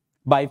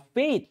by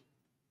faith.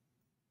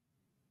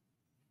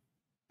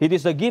 It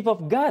is the gift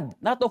of God,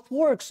 not of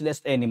works,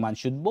 lest any man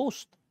should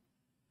boast.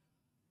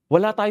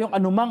 Wala tayong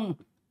anumang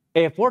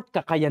effort,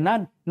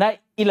 kakayanan na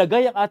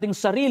ilagay ang ating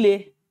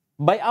sarili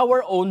by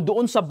our own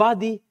doon sa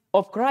body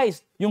of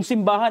Christ. Yung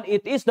simbahan,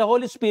 it is the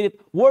Holy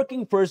Spirit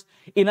working first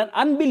in an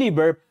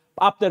unbeliever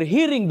after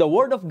hearing the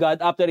Word of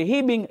God, after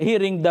hearing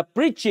the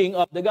preaching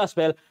of the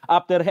gospel,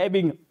 after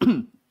having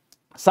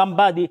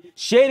somebody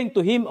sharing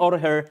to him or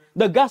her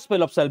the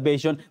gospel of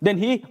salvation, then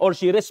he or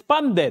she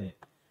responded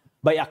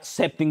by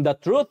accepting the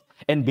truth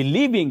and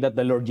believing that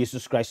the Lord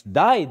Jesus Christ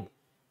died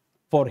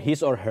for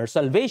his or her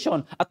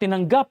salvation at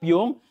tinanggap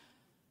yung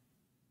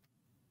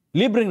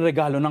libreng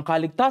regalo ng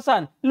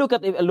kaligtasan. Look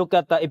at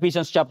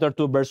Ephesians chapter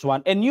 2 verse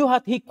 1. And you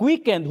hath he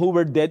quickened who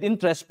were dead in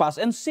trespass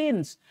and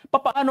sins.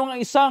 Papaano ang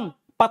isang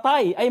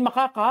patay ay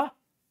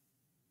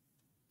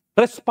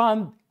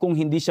respond kung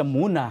hindi siya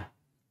muna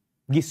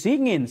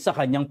gisingin sa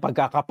kanyang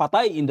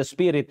pagkakapatay in the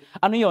spirit?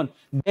 Ano yon?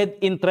 Dead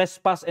in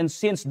trespass and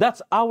sins.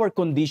 That's our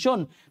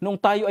condition. Nung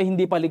tayo ay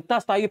hindi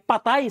paligtas, tayo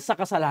patay sa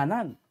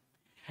kasalanan.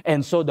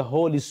 And so the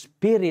Holy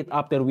Spirit,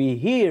 after we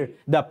hear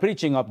the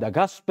preaching of the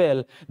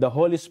gospel, the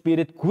Holy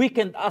Spirit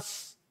quickened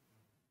us.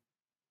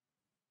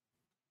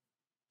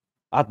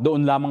 At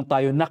doon lamang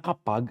tayo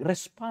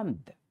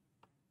nakapag-respond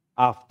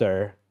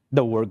after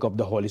the work of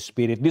the Holy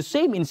Spirit. The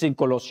same in St.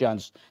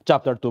 Colossians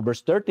chapter 2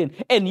 verse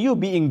 13. And you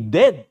being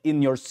dead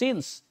in your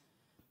sins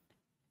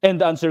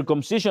and the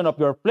uncircumcision of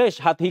your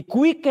flesh hath he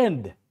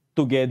quickened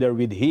together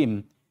with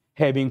him,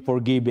 having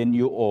forgiven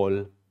you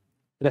all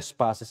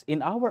trespasses.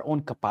 In our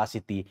own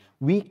capacity,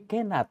 we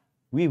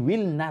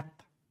will not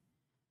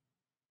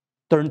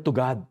turn to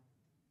God.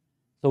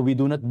 So we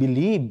do not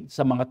believe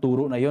sa mga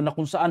turo na yon na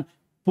kung saan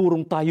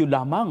purong tayo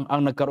lamang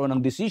ang nagkaroon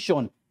ng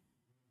decision.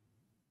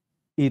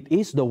 It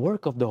is the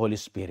work of the Holy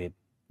Spirit.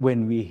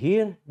 When we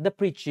hear the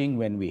preaching,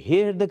 when we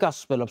hear the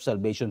gospel of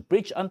salvation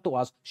preached unto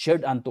us,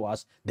 shared unto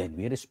us, then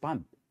we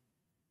respond.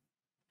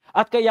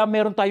 At kaya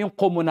meron tayong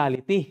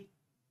commonality.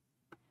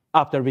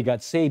 After we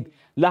got saved,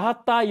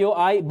 lahat tayo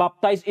ay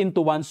baptized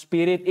into one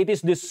Spirit. It is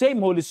the same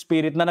Holy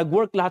Spirit na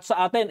nag-work lahat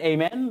sa atin.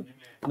 Amen?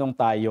 Nung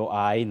tayo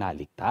ay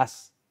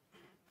naligtas.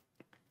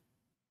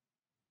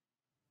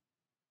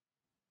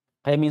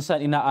 Kaya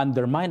minsan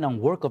ina-undermine ang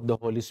work of the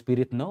Holy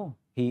Spirit. No,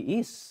 He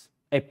is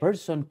a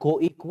person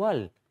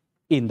co-equal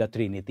in the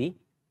Trinity,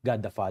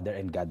 God the Father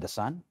and God the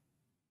Son.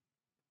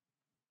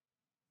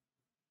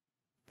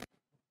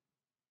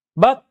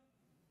 But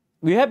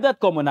we have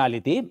that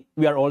commonality.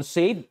 We are all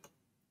saved.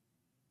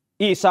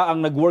 Iisa ang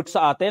nag-work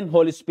sa atin,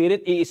 Holy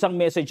Spirit, iisang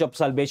message of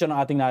salvation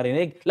ang ating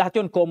narinig. Lahat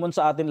yun common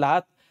sa atin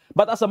lahat.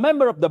 But as a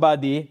member of the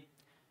body,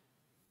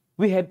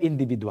 we have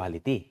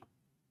individuality.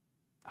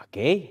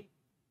 Okay?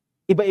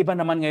 Iba-iba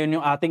naman ngayon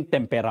yung ating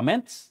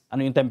temperaments.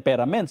 Ano yung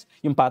temperaments?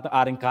 Yung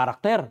patang-aring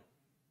karakter.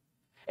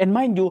 And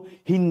mind you,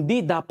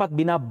 hindi dapat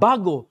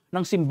binabago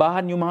ng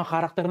simbahan yung mga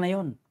karakter na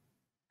yun.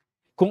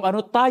 Kung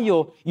ano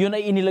tayo, yun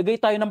ay inilagay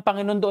tayo ng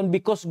Panginoon doon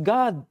because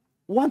God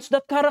wants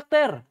that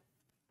character.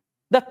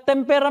 That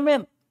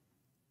temperament,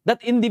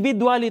 that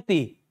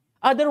individuality.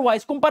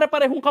 Otherwise, kung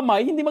pare-parehong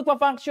kamay, hindi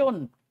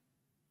magpa-function.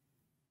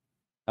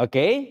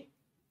 Okay?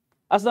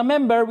 As a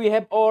member, we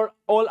have all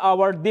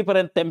our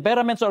different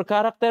temperaments or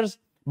characters,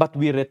 but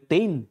we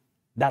retain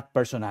that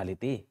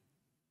personality.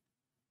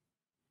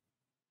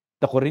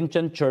 The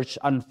Corinthian church,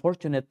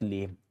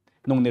 unfortunately,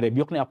 nung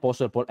nirebuke ni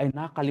Apostle Paul, ay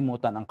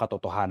nakalimutan ang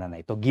katotohanan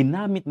na ito.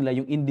 Ginamit nila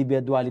yung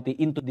individuality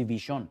into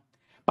division.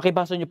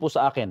 Pakibasa niyo po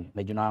sa akin.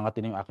 Medyo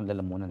nakangati na yung aking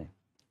lalamunan eh.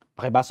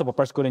 Pakibasa po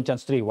 1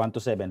 Corinthians 3,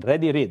 1-7.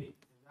 Ready, read.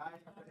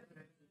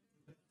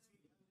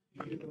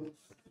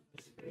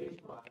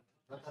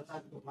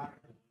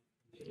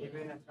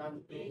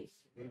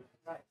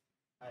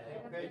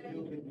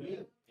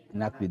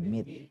 Not with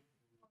meat.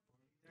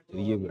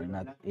 You were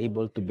not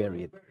able to bear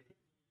it.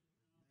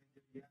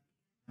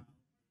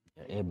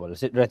 You're able.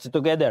 Let's sit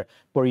together.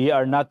 For ye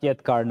are not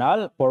yet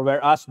carnal, for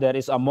whereas there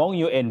is among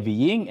you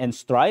envying and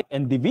strife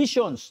and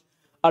divisions,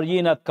 are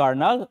ye not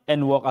carnal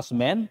and walk as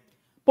men?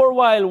 For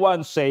while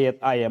one saith,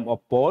 I am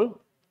of Paul,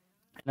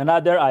 and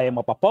another, I am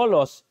of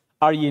Apollos,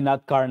 are ye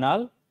not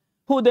carnal?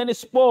 Who then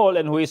is Paul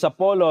and who is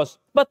Apollos,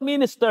 but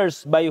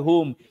ministers by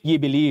whom ye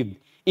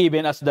believed,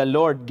 even as the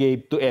Lord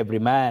gave to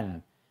every man?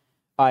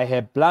 I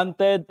have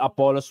planted,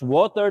 Apollos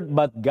watered,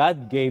 but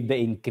God gave the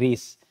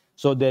increase.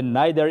 So then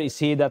neither is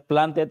he that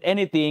planted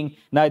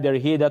anything, neither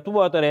he that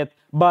watered,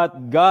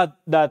 but God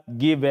that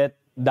giveth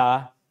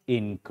the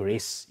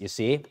increase. You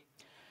see?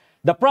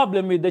 The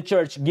problem with the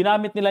church,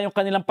 ginamit nila yung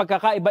kanilang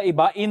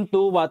pagkakaiba-iba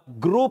into what?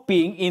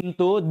 Grouping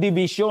into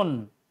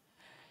division.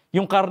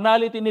 Yung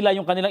carnality nila,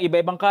 yung kanilang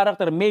iba-ibang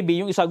character,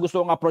 maybe yung isa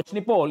gusto ang approach ni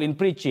Paul in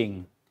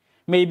preaching.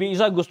 Maybe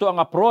isa gusto ang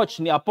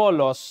approach ni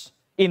Apollos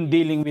in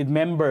dealing with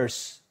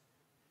members.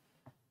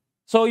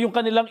 So yung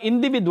kanilang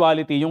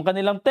individuality, yung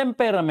kanilang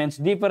temperaments,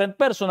 different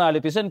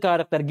personalities and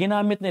character,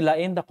 ginamit nila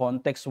in the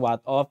context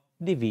what? Of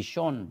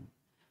division.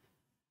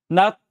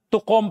 Not to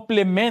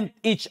complement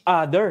each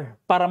other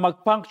para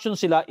mag-function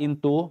sila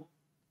into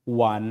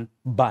one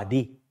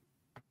body,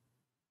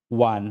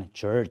 one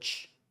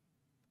church.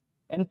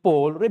 And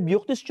Paul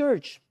rebuked this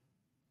church.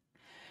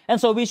 And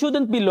so we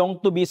shouldn't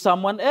belong to be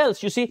someone else.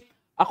 You see,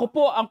 ako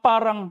po ang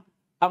parang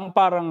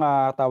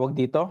tawag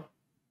dito.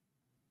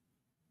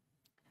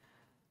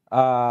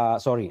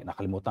 Sorry,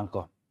 nakalimutan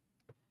ko.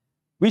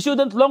 We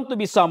shouldn't long to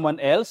be someone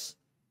else.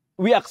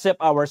 We accept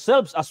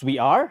ourselves as we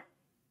are.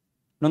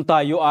 Nung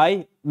tayo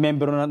ay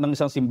member ng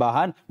isang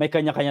simbahan, may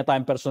kanya-kanya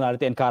tayong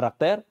personality and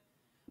character,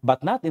 but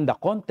not in the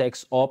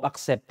context of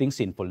accepting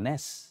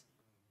sinfulness.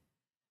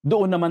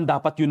 Doon naman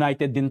dapat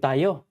united din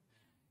tayo.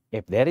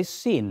 If there is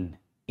sin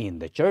in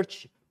the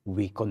church,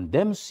 we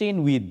condemn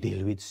sin, we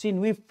deal with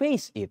sin, we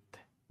face it,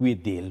 we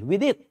deal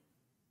with it.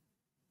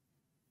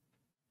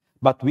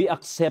 But we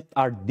accept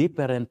our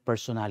different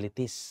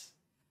personalities,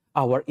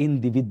 our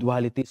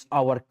individualities,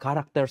 our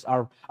characters,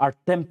 our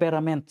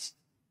temperaments.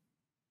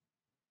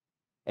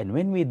 And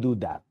when we do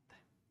that,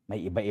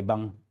 may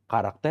iba-ibang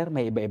karakter,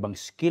 may iba-ibang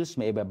skills,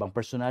 may iba-ibang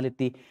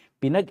personality,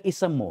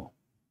 pinag-isa mo,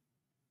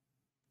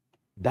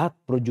 that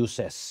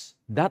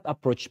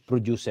approach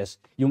produces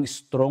yung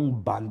strong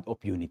bond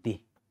of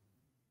unity.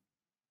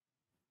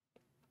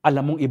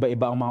 Alam mong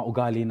iba-iba ang mga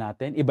ugali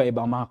natin,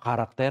 iba-iba ang mga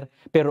karakter,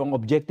 pero ang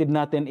objective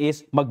natin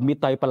is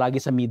mag-meet tayo palagi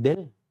sa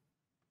middle.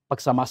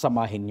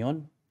 Pagsama-samahin yon,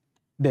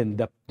 then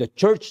the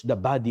church, the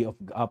body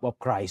of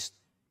Christ,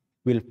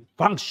 will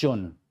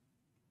function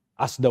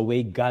as the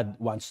way God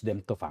wants them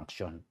to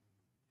function.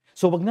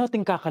 So wag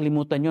nating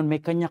kakalimutan yon,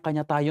 may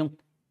kanya-kanya tayong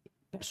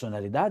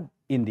personalidad,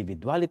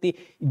 individuality.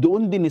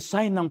 Doon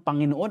dinesign ng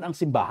Panginoon ang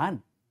simbahan.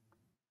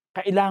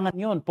 Kailangan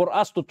yon for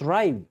us to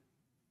thrive.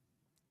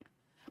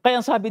 Kaya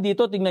ang sabi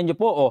dito, tingnan niyo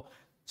po,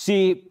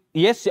 si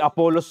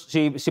Apollos,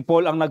 si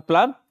Paul ang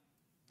nagplant,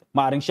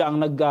 maaring siya ang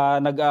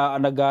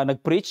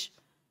nag-preach,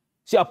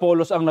 si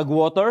Apollos ang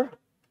nag-water,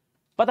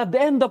 but at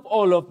the end of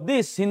all of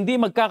this, hindi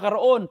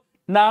magkakaroon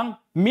ng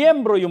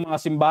miyembro yung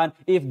mga simbahan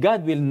if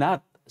God will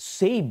not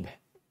save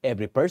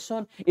every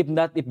person,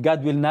 if God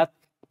will not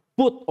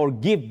put or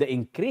give the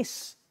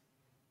increase.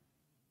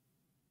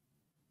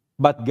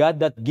 But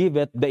God that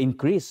giveth the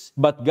increase,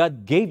 but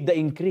God gave the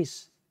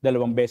increase. 2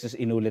 beses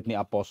inulit ni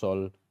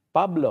Apostle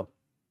Pablo.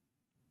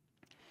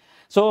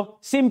 So,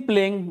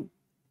 simpleng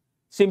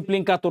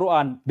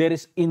katuruan, there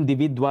is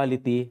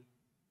individuality.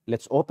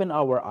 Let's open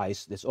our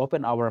eyes, let's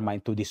open our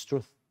mind to this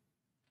truth.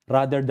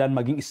 Rather than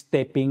maging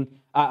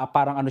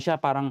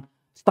parang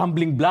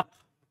stumbling block.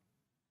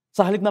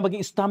 Sa halip na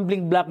maging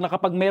stumbling block na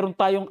kapag meron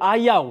tayong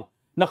ayaw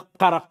na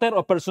karakter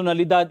o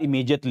personalidad,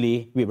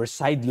 immediately we were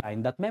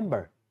sidelined that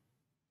member,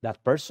 that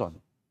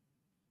person.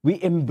 We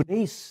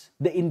embrace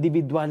the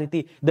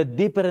individuality, the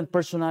different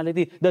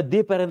personality, the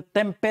different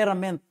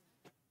temperament.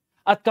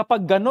 At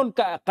kapag ganun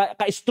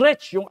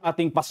ka-stretch yung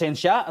ating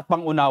pasensya at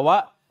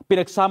pangunawa,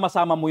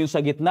 pinagsama-sama mo yung sa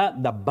gitna,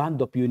 the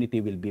bond of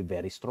unity will be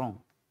very strong.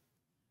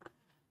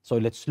 So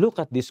let's look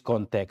at this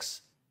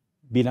context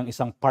bilang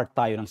isang part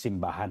tayo ng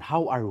simbahan.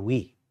 How are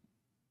we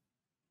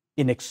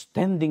in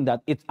extending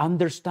that? It's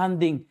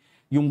understanding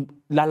yung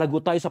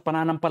lalago tayo sa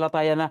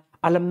pananampalataya na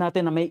alam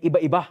natin na may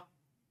iba-iba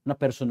na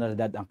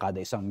personalidad ang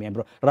kada isang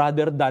miyembro,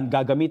 rather than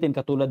gagamitin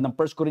katulad ng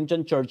 1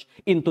 Corinthian Church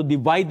into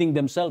dividing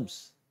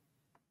themselves.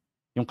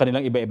 Yung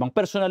kanilang iba-ibang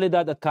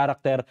personalidad at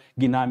karakter,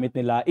 ginamit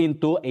nila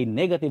into a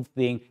negative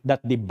thing that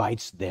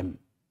divides them.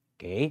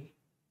 Okay?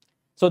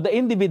 So the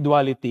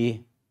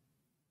individuality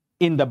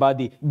in the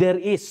body, there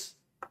is.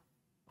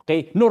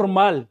 Okay?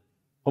 Normal.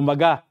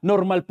 Kumbaga,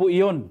 normal po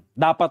iyon.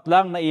 Dapat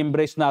lang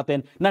na-embrace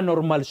natin na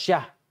normal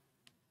siya.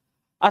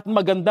 At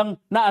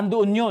magandang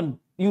naandoon yun.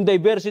 Yung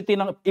diversity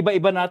ng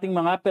iba-iba nating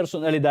mga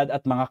personalidad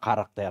at mga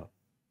karakter.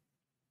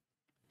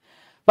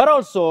 But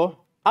also,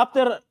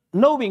 after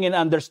knowing and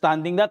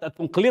understanding that, at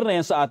kung clear na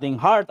yan sa ating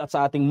heart at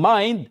sa ating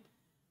mind,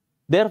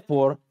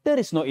 therefore,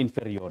 there is no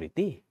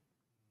inferiority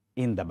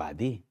in the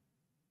body.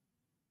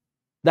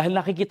 Dahil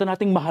nakikita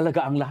nating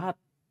mahalaga ang lahat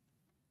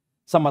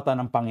sa mata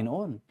ng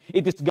Panginoon.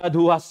 It is God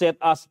who has set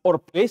us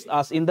or placed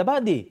us in the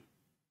body.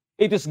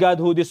 It is God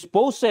who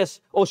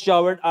disposes or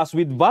showered us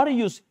with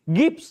various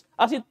gifts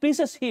as it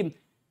pleases Him.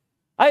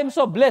 I am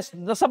so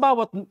blessed na sa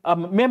bawat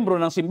membro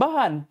ng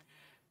simbahan,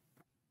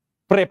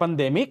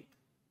 pre-pandemic,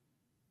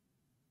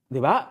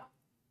 di ba?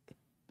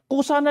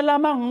 Kusa na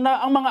lamang na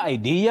ang mga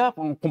idea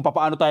kung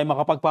paano tayo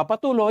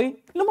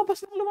makapagpapatuloy,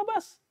 lumabas ng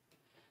lumabas.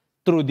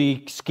 Through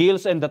the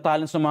skills and the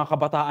talents ng mga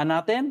kabataan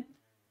natin,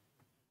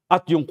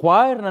 at yung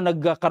choir na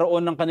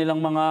nagkaroon ng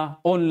kanilang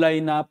mga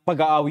online na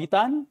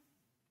pag-aawitan,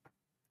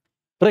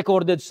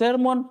 recorded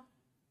sermon,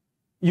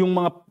 yung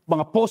mga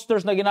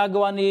posters na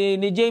ginagawa ni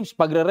James,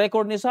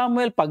 pagre-record ni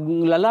Samuel,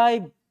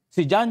 pag-live,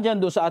 si Janjan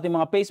doon sa ating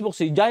mga Facebook,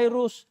 si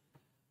Jairus,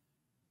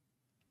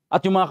 at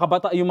yung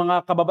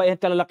mga kababaihan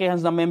at kalalakihan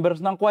na members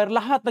ng choir,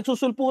 lahat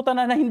nagsusulputan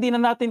na hindi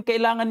na natin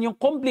kailangan yung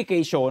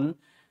complication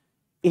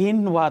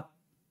in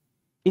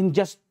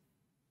just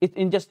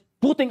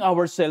putting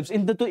ourselves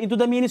into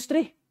the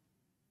ministry.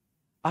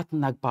 At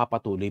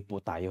nagpapatuloy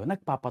po tayo,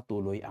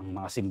 nagpapatuloy ang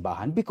mga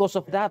simbahan because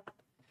of that.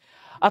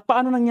 At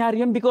paano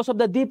nangyari yun? Because of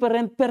the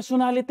different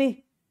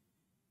personality.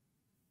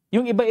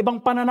 Yung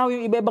iba-ibang pananaw,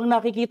 yung iba-ibang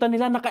nakikita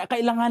nila na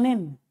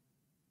kailanganin.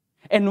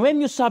 And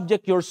when you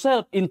subject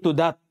yourself into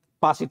that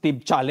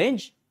positive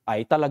challenge,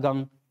 ay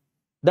talagang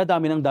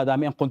dadami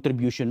ang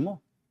contribution mo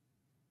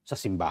sa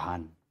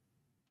simbahan.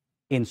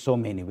 In so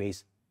many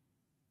ways.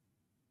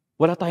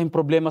 Wala tayong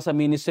problema sa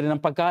ministry ng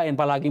pagkain,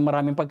 palaging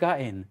maraming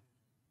pagkain.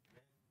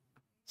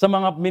 Sa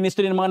mga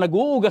ministry ng mga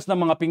nag-uugas ng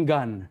mga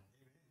pinggan,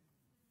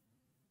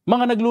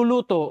 mga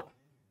nagluluto.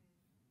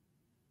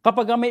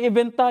 Kapag may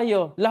event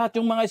tayo, lahat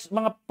yung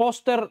mga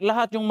poster,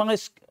 lahat yung mga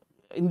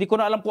hindi ko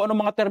na alam kung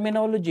anong mga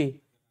terminology.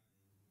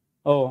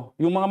 Oh,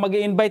 yung mga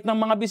mag-i-invite ng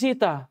mga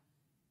bisita.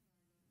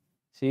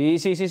 Si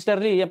Sister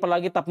Lee, yan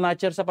palagi top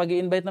notcher sa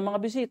pag-i-invite ng mga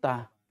bisita.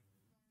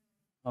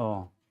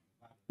 Oh.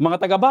 Mga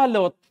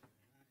taga-balot.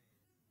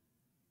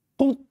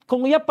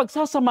 Kung yan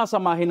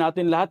pagsasama-samahin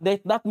natin lahat,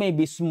 that may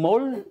be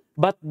small,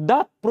 but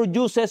that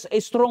produces a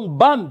strong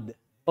bond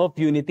of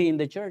unity in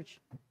the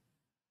church.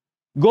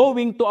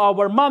 Going to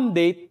our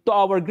mandate, to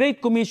our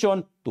great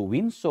commission, to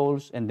win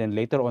souls, and then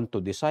later on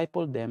to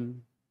disciple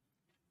them.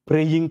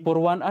 Praying for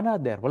one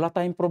another. Wala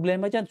tayong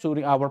problema dyan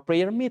during our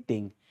prayer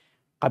meeting.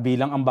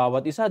 Kabilang ang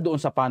bawat isa doon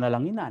sa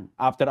panalanginan.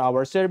 After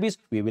our service,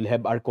 we will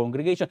have our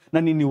congregation.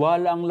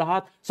 Naniniwala ang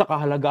lahat sa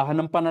kahalagahan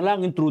ng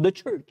panalangin through the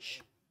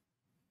church.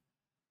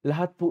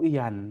 Lahat po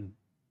iyan,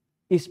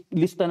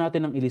 lista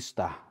natin ang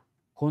ilista,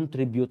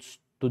 contributes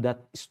to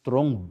that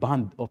strong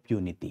bond of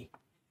unity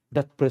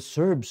that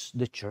preserves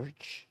the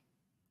church.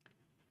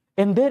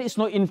 And there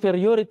is no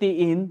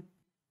inferiority in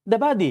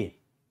the body.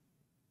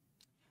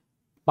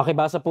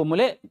 Pakibasa po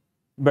muli,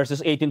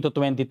 verses 18 to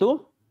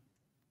 22.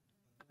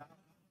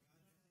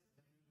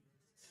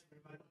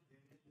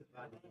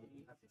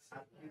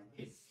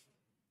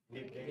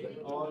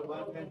 All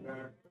one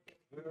member,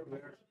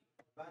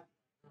 but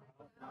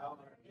now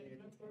are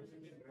even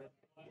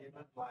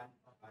one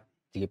body.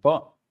 Sige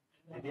po.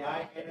 And the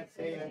eye cannot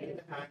say unto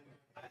the hand,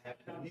 I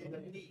have no need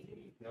of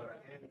thee, nor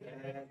hand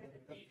cannot say unto the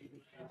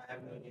feet, I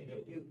have no need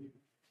of you.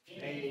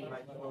 Nay,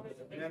 my soul is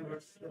the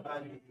members of the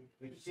body,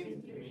 which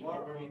seems to be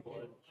more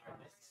able, are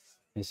less.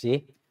 You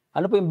see?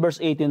 Ano po yung verse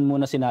 18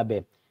 muna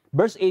sinabi?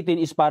 Verse 18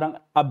 is parang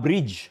a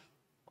bridge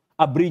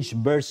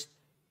verse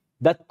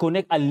that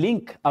connect, a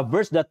link, a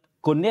verse that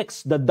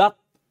connects the dot.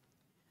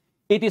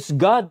 It is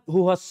God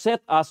who has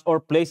set us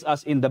or placed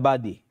us in the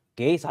body.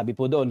 Okay, sabi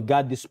po doon,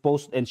 God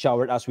disposed and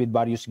showered us with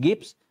various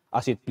gifts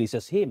as it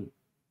pleases Him.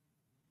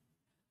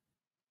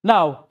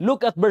 Now,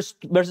 look at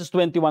verses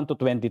 21 to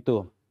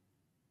 22.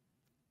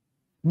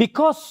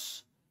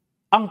 Because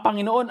ang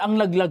Panginoon ang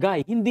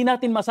naglagay, hindi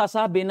natin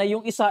masasabi na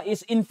yung isa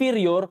is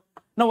inferior,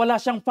 na wala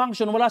siyang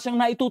function, wala siyang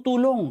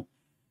naitutulong.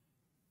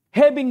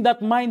 Having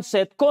that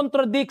mindset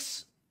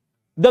contradicts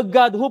the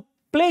God who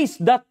placed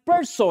that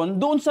person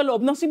doon sa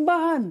loob ng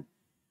simbahan.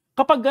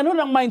 Kapag ganun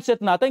ang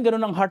mindset natin,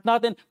 ganun ang heart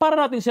natin, para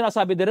natin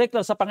sinasabi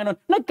direkta sa Panginoon,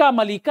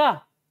 nagkamali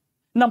ka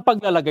ng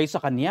paglalagay sa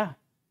Kanya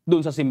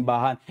doon sa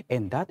simbahan.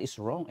 And that is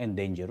wrong and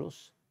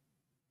dangerous.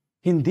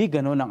 Hindi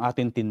ganun ang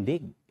ating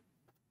tindig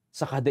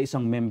sa kada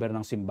isang member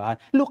ng simbahan.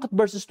 Look at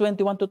verses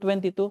 21 to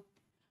 22.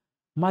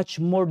 Much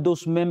more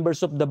those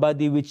members of the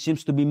body which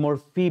seems to be more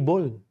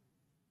feeble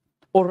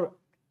or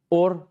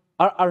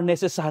are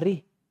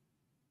necessary.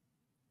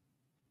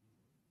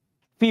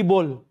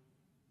 Feeble.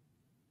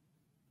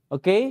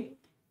 Okay?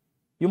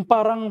 Yung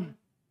parang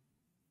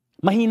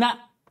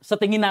mahina sa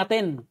tingin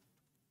natin.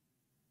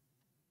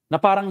 Na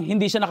parang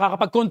hindi siya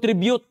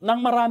nakakapag-contribute ng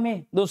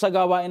marami doon sa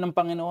gawain ng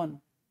Panginoon.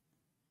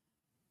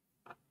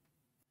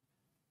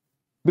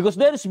 Because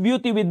there is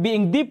beauty with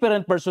being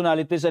different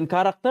personalities and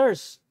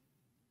characters.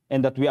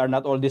 And that we are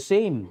not all the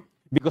same.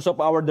 Because of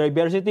our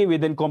diversity, we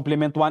then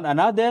complement one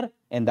another.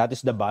 And that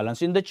is the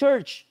balance in the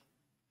church.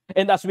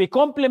 And as we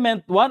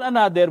complement one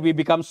another, we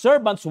become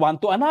servants one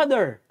to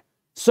another.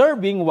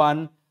 Serving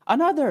one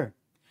another.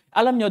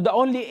 Alam nyo, the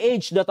only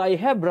age that I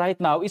have right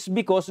now is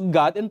because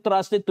God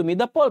entrusted to me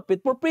the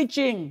pulpit for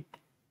preaching.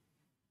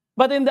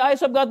 But in the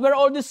eyes of God, we're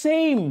all the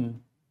same.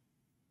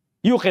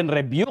 You can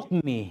rebuke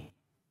me.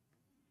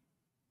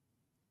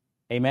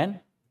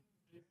 Amen?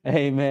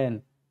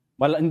 Amen.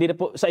 Well, hindi na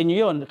po sa inyo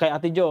yon, kay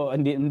Ate Jo,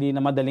 hindi na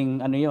madaling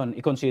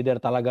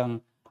i-consider, talagang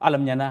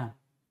alam niya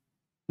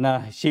na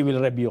she will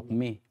rebuke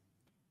me.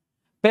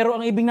 Pero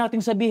ang ibig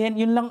nating sabihin,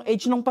 yun lang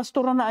age ng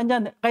pastor na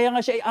andyan. Kaya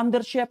nga siya ay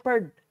under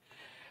shepherd.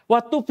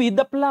 What to feed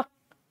the flock.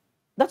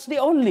 That's the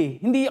only.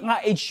 Hindi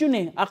nga age yun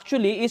eh.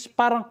 Actually, is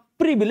parang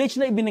privilege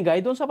na ibinigay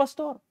doon sa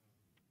pastor.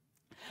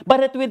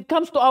 But when it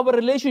comes to our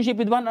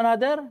relationship with one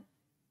another,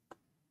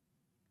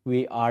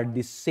 we are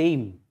the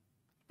same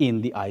in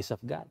the eyes of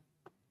God.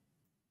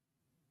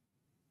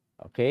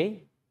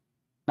 Okay?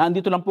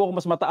 Nandito lang po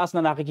ako mas mataas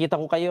na nakikita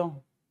ko kayo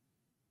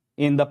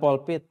in the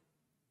pulpit.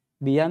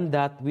 Beyond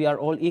that, we are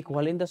all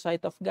equal in the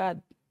sight of God.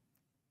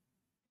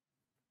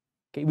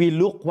 Okay? We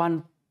look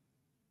one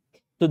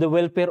to the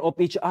welfare of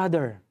each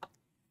other.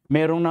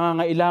 Merong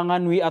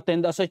nangangailangan, we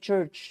attend as a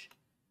church.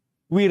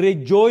 We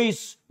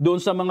rejoice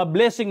doon sa mga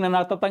blessing na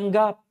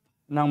natatanggap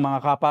ng mga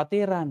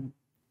kapatiran.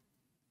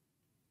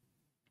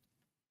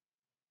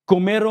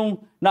 Kung merong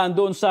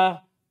naandoon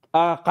sa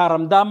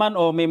karamdaman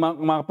o may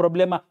mga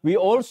problema, we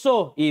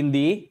also in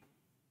the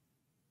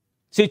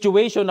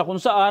situation na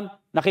kung saan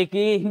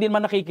hindi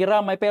man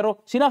nakikiramay,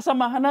 pero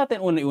sinasamahan natin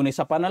unay-unay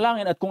sa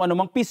panalangin at kung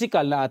anumang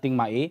physical na ating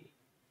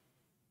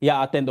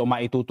i-attend o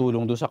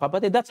maitutulong doon sa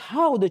kapatid. That's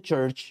how the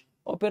church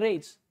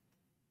operates.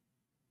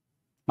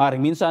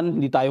 Maring minsan,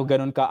 hindi tayo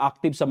ganun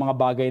ka-active sa mga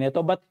bagay nito,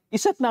 but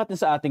iset natin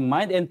sa ating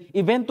mind and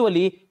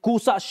eventually,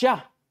 kusa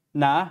siya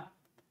na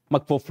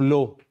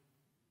magpo-flow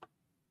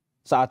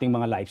sa ating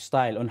mga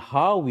lifestyle, on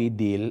how we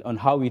deal, on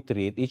how we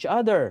treat each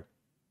other.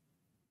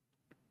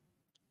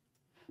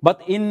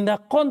 But in the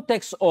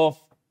context of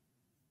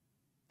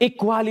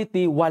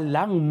equality,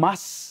 walang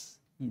mas.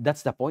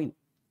 That's the point.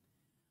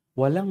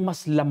 Walang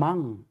mas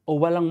lamang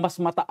o walang mas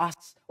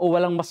mataas o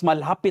walang mas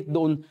malapit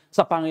doon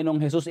sa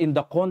Panginoong Jesus in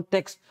the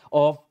context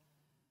of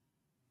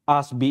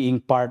us being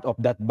part of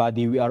that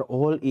body. We are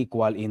all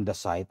equal in the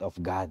sight of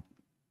God.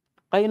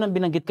 Kayo nang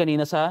binanggit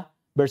kanina sa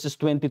verses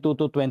 22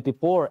 to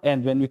 24.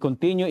 And when we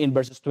continue in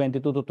verses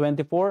 22 to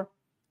 24,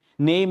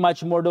 nay,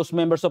 much more those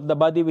members of the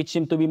body which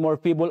seem to be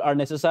more feeble are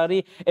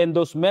necessary, and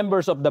those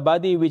members of the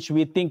body which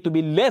we think to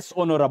be less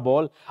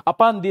honorable,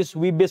 upon this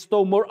we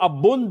bestow more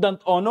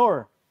abundant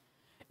honor.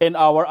 And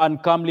our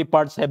uncomely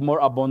parts have more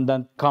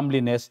abundant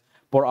comeliness,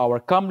 for our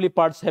comely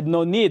parts have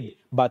no need.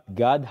 But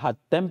God hath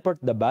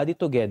tempered the body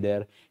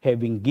together,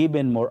 having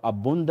given more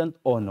abundant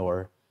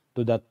honor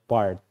to that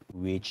part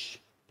which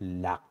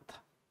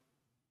lacked.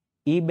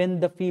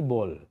 Even the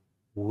feeble,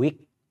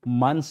 weak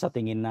man sa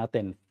tingin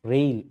natin,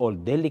 frail or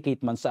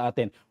delicate man sa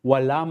atin,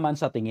 wala man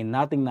sa tingin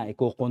natin na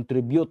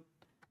i-contribute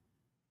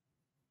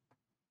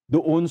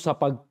doon sa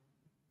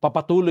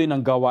pagpapatuloy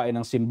ng gawain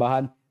ng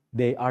simbahan,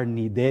 they are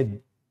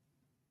needed.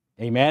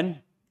 Amen?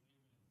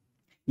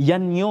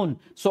 Yan yun.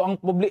 So,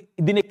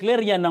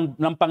 dineclare yan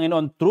ng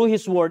Panginoon through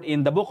His Word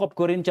in the book of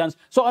Corinthians.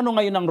 So, ano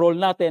ngayon ang role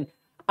natin?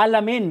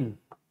 Alamin.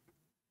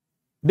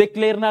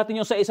 Declare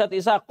natin yung sa isa't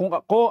isa. Kung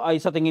ako ay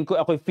sa tingin ko,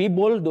 ako'y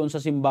feeble doon sa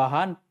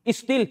simbahan,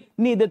 still,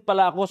 needed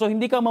pala ako. So,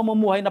 hindi ka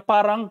mamumuhay na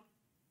parang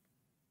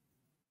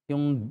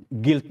yung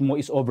guilt mo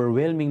is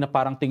overwhelming, na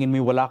parang tingin mo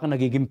wala kang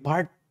nagiging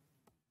part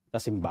sa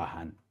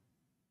simbahan.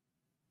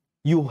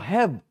 You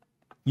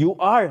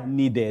are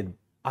needed.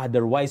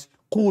 Otherwise,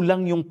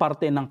 kulang yung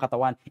parte ng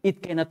katawan.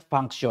 It cannot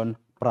function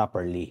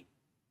properly.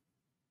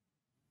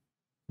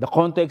 The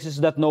context is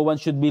that no one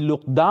should be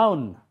looked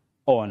down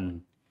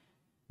on.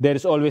 There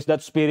is always that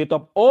spirit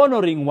of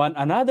honoring one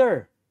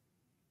another,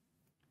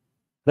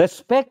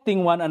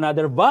 respecting one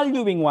another,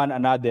 valuing one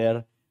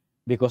another,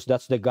 because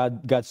that's the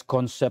God's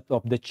concept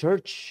of the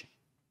church.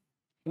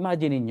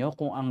 Imagine niyo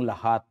kung ang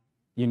lahat,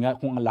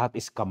 kung ang lahat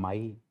is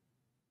kamay.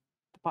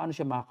 Paano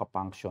siya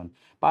makaka-function?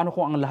 Paano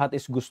kung ang lahat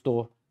is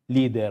gusto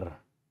leader?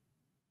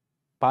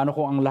 Paano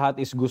kung ang lahat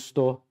is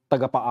gusto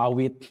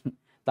tagapaawit?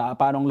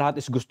 Paano ang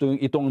lahat is gusto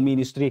itong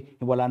ministry?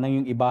 Wala na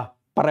yung iba.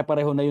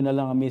 Pare-pareho na yun na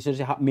lang ang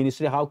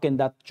ministry. How can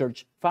that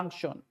church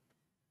function?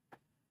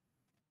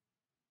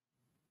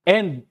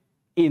 And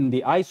in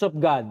the eyes of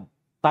God,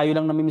 tayo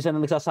lang na minsan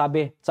na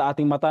nagsasabi sa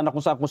ating mata na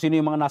kung sino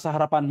yung mga nasa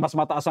harapan, mas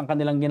mataas ang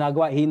kanilang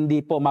ginagawa. Hindi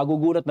po,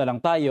 magugulat na lang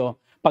tayo.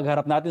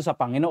 Pagharap natin sa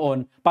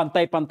Panginoon,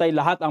 pantay-pantay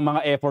lahat ang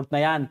mga effort na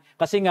yan.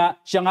 Kasi nga,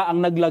 siya nga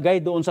ang naglagay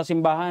doon sa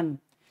simbahan.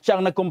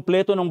 Siya ang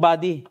nagkumpleto ng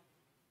body.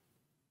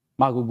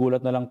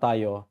 Magugulat na lang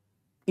tayo,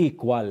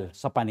 equal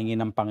sa paningin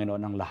ng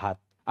Panginoon ang lahat.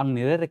 Ang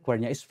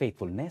nire-require niya is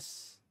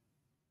faithfulness.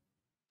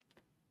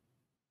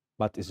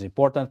 But it's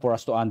important for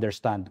us to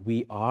understand,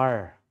 we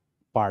are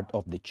part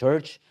of the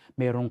church.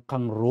 Meron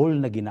kang role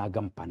na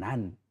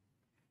ginagampanan.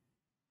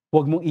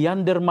 Huwag mong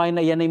i-undermine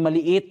na yan ay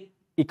maliit.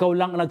 Ikaw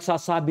lang ang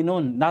nagsasabi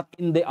nun, not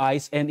in the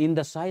eyes and in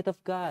the sight of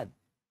God.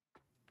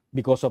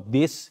 Because of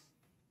this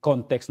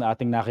context na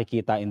ating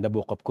nakikita in the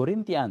book of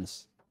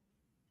Corinthians.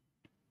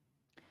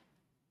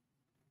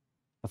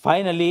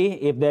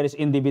 Finally, if there is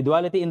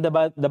individuality in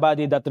the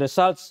body that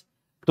results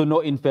to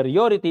no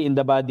inferiority in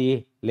the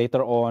body,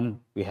 later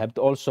on, we have to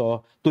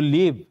also to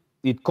live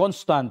with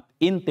constant,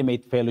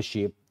 intimate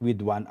fellowship with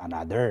one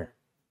another.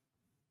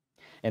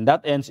 And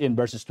that ends in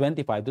verses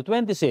 25 to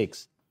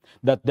 26.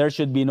 That there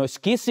should be no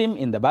schism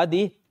in the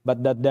body,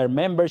 but that their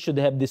members should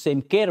have the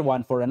same care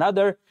one for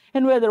another,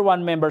 and whether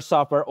one member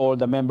suffer, all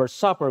the members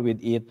suffer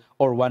with it,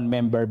 or one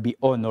member be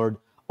honored,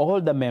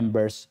 all the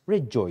members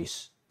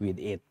rejoice with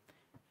it.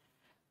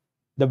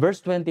 The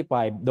verse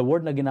 25, the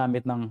word na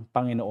ginamit ng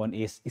Panginoon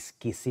is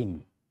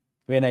schism.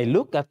 When I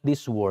look at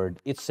this word,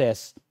 it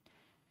says,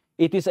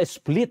 it is a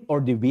split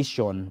or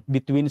division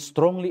between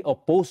strongly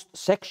opposed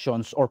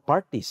sections or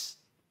parties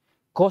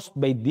caused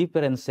by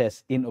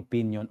differences in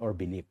opinion or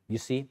belief. You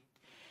see?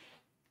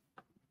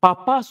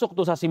 Papasok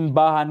to sa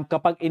simbahan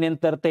kapag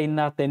in-entertain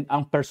natin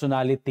ang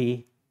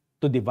personality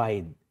to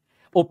divide,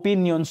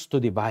 opinions to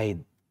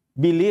divide,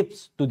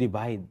 beliefs to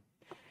divide.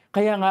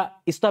 Kaya nga,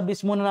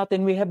 establish muna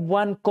natin, we have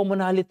one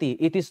commonality.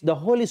 It is the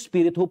Holy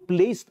Spirit who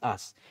placed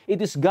us.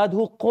 It is God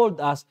who called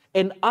us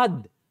and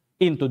add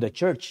into the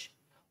church.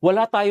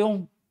 Wala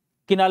tayong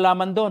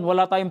kinalaman doon,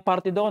 wala tayong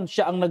parte doon.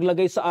 Siya ang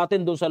naglagay sa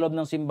atin doon sa loob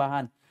ng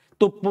simbahan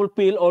to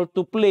fulfill or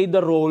to play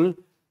the role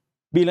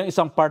bilang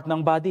isang part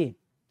ng body.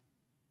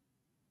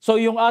 So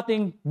yung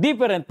ating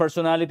different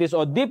personalities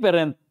or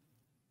different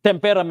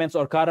temperaments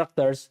or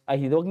characters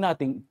ay huwag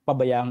nating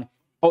pabayang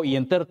o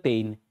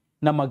i-entertain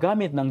na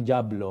magamit ng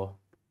dyablo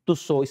to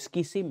sow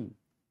schism.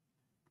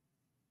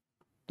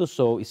 To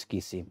sow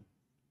schism.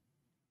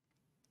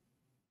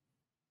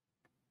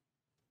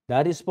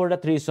 That is for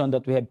that reason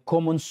that we have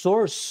common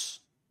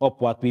source of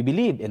what we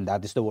believe, and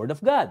that is the Word of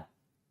God,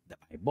 the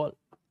Bible.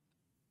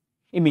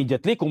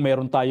 Immediately, kung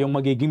meron tayong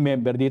magiging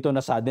member dito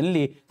na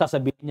suddenly,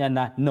 sasabihin niya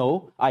na,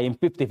 no, I am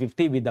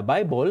 50-50 with the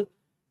Bible,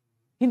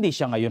 hindi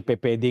siya ngayon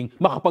pwedeng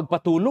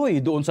makapagpatuloy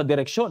doon sa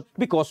direksyon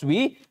because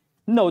we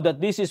know that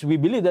we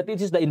believe that it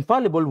is the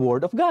infallible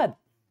Word of God.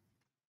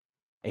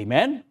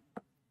 Amen?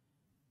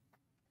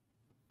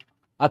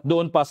 At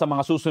doon pa sa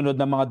mga susunod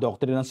na mga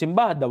doctrine ng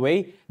simbahan,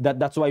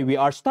 that's why we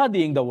are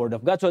studying the Word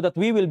of God so that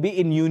we will be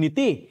in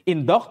unity,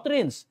 in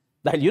doctrines.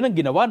 Dahil yun ang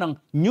ginawa ng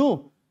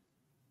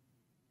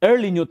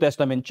early New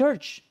Testament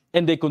church.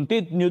 And they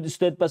continued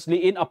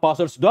steadfastly in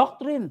apostles'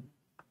 doctrine.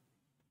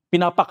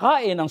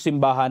 Pinapakain ang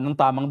simbahan ng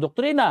tamang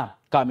doktrina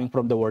coming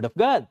from the Word of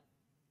God.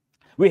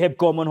 We have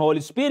common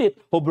Holy Spirit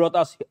who brought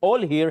us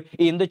all here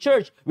in the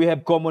church. We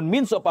have common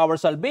means of our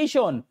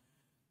salvation.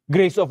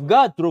 Grace of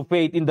God through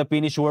faith in the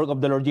finished work of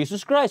the Lord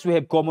Jesus Christ. We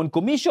have common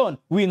commission,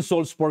 win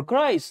souls for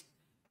Christ.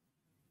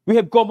 We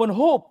have common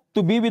hope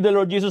to be with the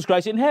Lord Jesus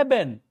Christ in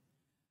heaven.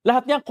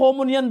 Lahat niya,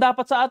 common yan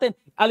dapat sa atin.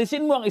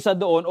 Alisin mo ang isa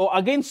doon o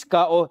against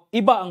ka o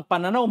iba ang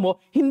pananaw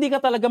mo, hindi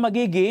ka talaga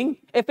magiging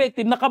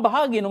effective na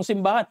kabahagi ng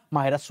simbahan.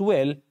 Might as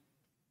well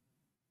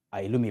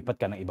ay lumipat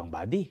ka ng ibang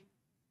body.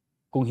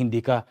 Kung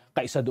hindi ka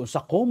kaisa doon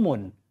sa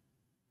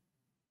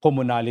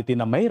commonality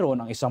na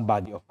mayroon ang isang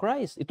body of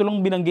Christ. Ito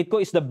lang binanggit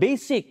ko is the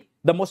basic,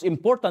 the most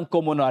important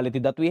commonality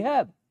that we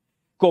have.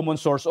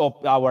 Common source of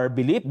our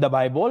belief, the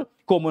Bible,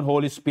 common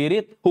Holy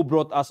Spirit who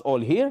brought us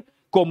all here,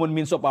 common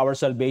means of our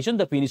salvation,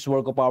 the finished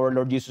work of our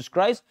Lord Jesus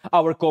Christ.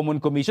 Our common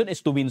commission is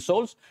to win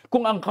souls.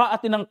 Kung ang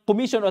atin ng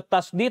commission o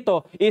task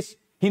dito is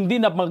hindi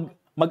na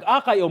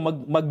mag-akay o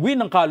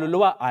mag-win ng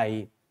kaluluwa,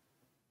 ay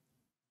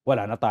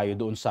wala na tayo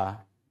doon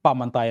sa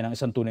pamantayan ng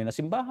isang tunay na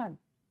simbahan.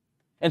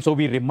 And so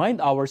we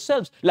remind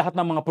ourselves, lahat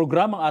ng mga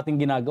programang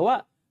ating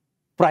ginagawa,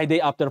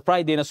 Friday after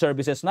Friday na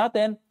services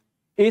natin,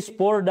 is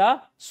for the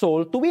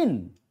soul to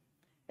win.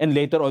 And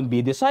later on,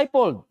 be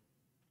discipled.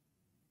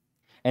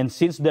 And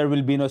since there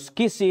will be no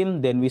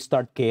schism, then we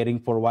start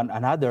caring for one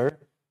another.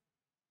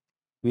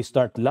 We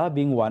start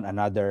loving one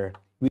another.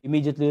 We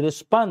immediately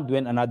respond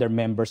when another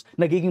members.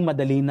 Nagiging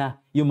madali na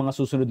yung mga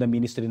susunod na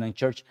ministry ng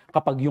church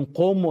kapag yung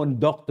common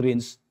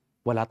doctrines,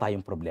 wala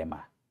tayong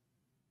problema.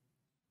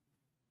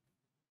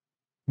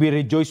 We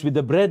rejoice with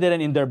the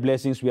brethren in their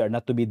blessings. We are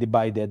not to be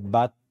divided,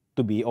 but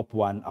to be of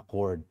one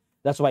accord.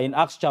 That's why in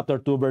Acts chapter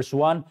 2 verse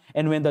 1,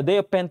 and when the day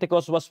of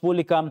Pentecost was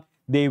fully come,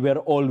 they were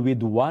all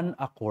with one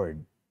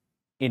accord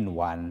in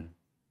one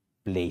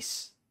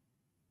place.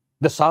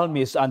 The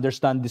psalmists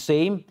understand the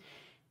same.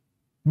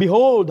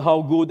 Behold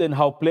how good and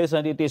how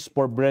pleasant it is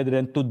for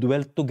brethren to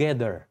dwell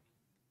together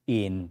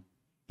in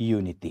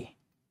unity.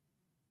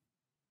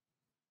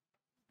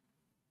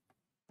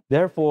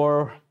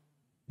 Therefore,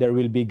 there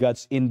will be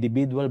God's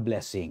individual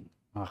blessing,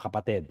 mga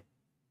kapatid.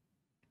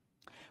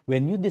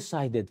 When you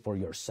decided for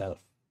yourself,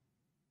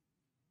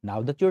 now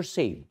that you're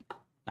saved,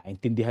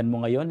 naintindihan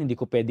mo ngayon, hindi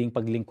ko pwedeng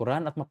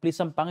paglingkuran at ma-please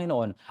ang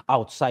Panginoon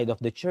outside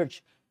of the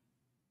church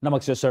na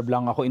magsaserve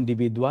lang ako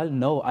individual.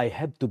 No, I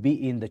have to be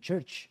in the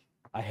church.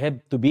 I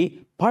have to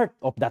be part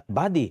of that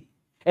body.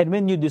 And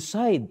when you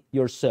decided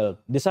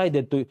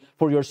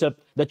for yourself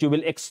that you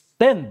will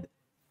extend,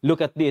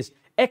 look at this,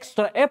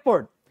 extra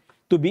effort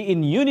to be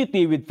in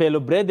unity with fellow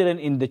brethren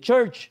in the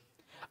church,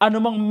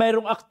 anumang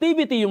mayroong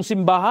activity yung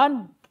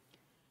simbahan,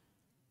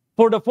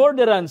 for the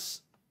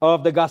furtherance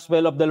of the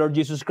gospel of the Lord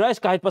Jesus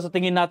Christ, kahit pa sa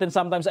tingin natin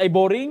sometimes ay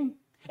boring,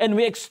 and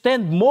we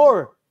extend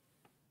more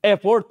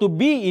effort to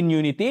be in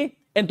unity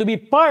and to be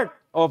part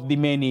of the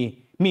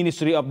many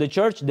ministry of the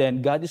church,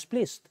 then God is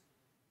pleased.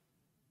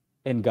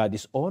 And God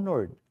is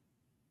honored.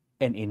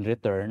 And in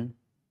return,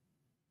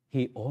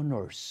 He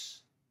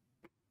honors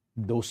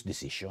those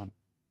decisions.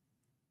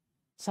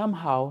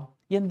 Somehow,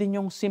 yan din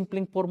yung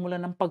simpleng formula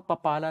ng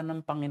pagpapala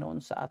ng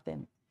Panginoon sa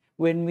atin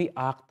when we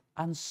act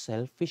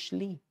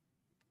unselfishly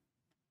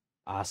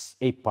as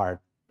a part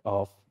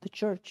of the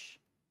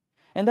church.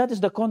 And that is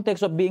the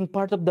context of being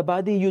part of the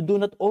body. You do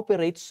not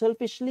operate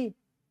selfishly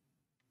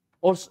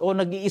o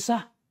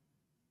nag-iisa.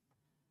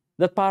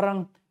 That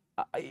parang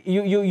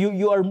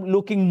you are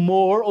looking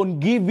more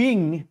on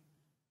giving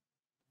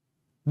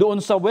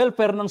doon sa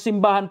welfare ng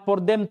simbahan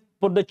for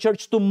the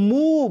church to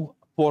move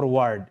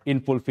forward in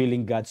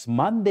fulfilling God's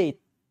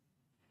mandate.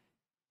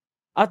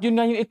 At yun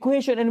nga yung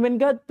equation. And when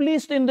God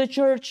pleased in the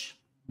church,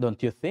 don't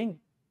you think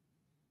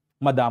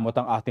madamot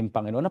ang ating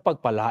Panginoon na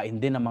pagpalain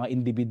din ang mga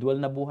individual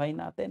na buhay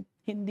natin?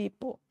 Hindi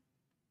po.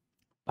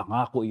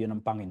 Pangako iyon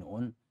ng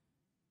Panginoon.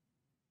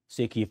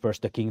 Seek ye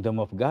first the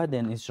kingdom of God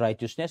and His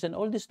righteousness, and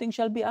all these things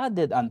shall be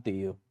added unto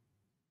you.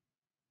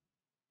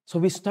 So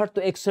we start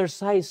to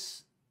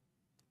exercise,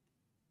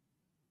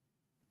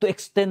 to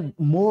extend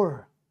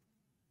more.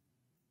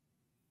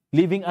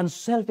 Living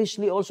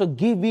unselfishly, also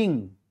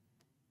giving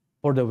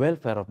for the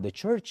welfare of the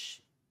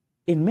church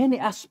in many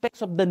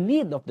aspects of the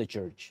need of the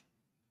church.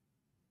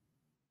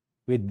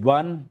 With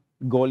one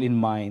goal in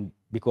mind,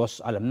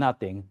 because alam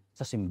natin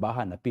sa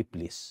simbahan na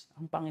piplis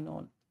ang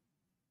Panginoon.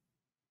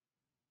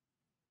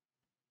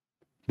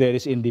 There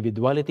is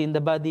individuality in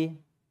the body,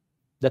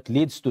 that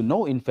leads to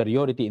no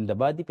inferiority in the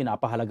body.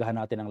 Pinapahalagahan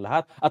natin ang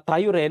lahat. At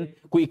tayo rin,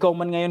 kung ikaw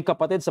man ngayon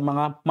kapatid sa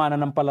mga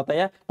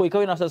mananampalataya, kung ikaw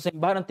ay nasa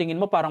simbahan, ang tingin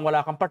mo parang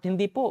wala kang part,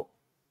 hindi po.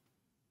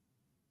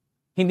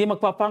 Hindi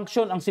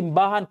magpa-function ang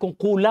simbahan kung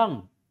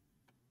kulang.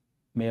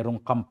 Merong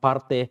kang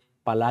parte,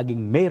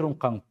 palaging merong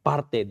kang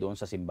parte doon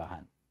sa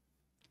simbahan.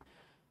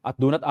 At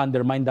do not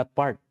undermine that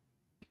part.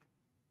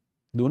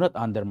 Do not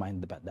undermine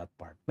that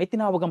part. May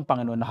tinawag ang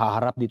Panginoon na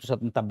haharap dito sa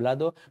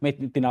tablado. May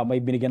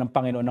binigyan ng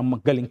Panginoon ng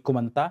magaling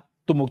kumanta,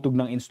 tumugtog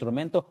ng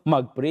instrumento,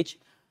 mag-preach.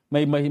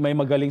 May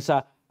magaling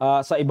sa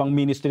ibang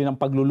ministry ng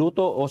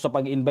pagluluto o sa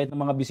pag-invite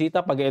ng mga bisita,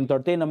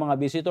 pag-entertain ng mga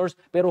visitors.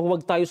 Pero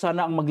huwag tayo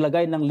sana ang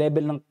maglagay ng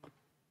level ng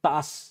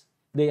taas.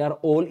 They are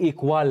all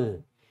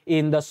equal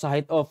in the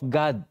sight of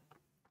God.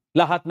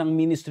 Lahat ng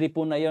ministry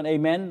po na yon,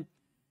 amen?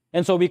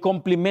 And so we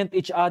complement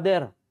each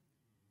other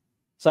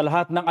sa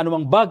lahat ng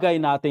anumang bagay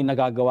natin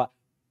nagagawa.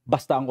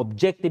 Basta ang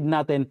objective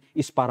natin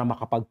is para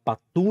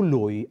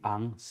makapagpatuloy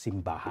ang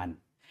simbahan.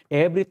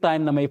 Every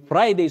time na may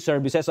Friday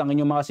services ang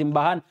inyong mga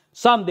simbahan,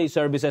 Sunday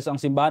services ang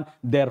simbahan,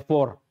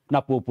 therefore,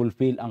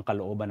 napupulfill ang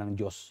kalooban ng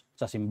Diyos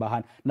sa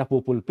simbahan,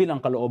 napupulfill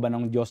ang kalooban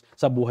ng Diyos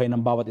sa buhay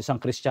ng bawat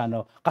isang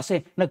Kristiyano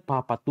kasi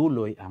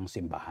nagpapatuloy ang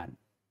simbahan.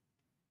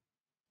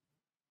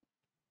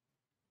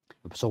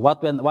 So what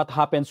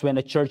happens when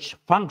a church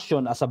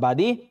functions as a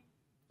body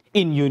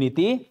in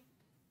unity?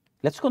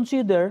 Let's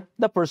consider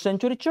the first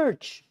century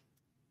church.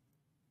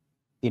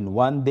 In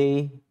one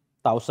day,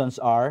 thousands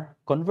are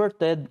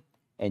converted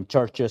and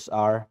churches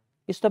are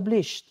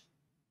established.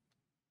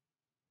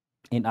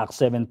 In Acts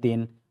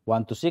 17,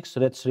 1-6,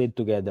 let's read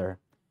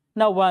together.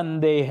 Now one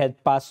day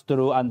had passed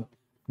through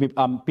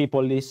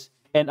Amphipolis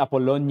and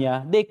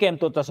Apollonia. They came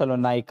to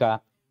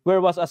Thessalonica, where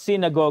was a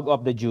synagogue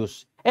of the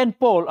Jews. And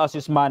Paul, as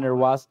his manner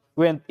was,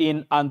 went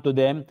in unto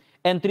them,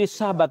 and 3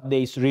 Sabbath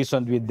days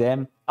reasoned with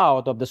them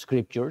out of the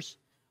Scriptures,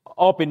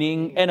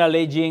 opening and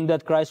alleging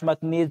that Christ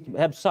must needs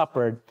have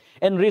suffered,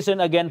 and risen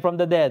again from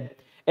the dead,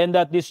 and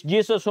that this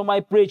Jesus whom I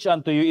preach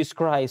unto you is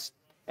Christ.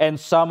 And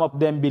some of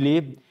them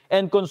believed,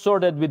 and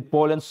consorted with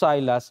Paul and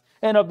Silas,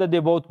 and of the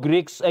devout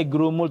Greeks a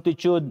great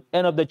multitude,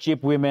 and of the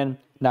chief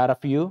women not a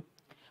few.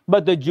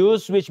 But the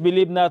Jews which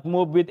believed not,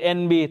 moved with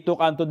envy,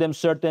 took unto them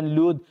certain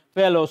lewd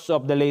fellows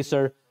of the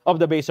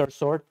baser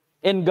sort,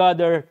 and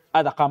gathered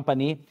at a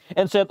company,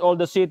 and set all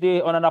the city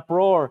on an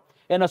uproar,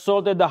 and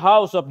assaulted the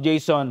house of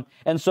Jason,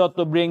 and sought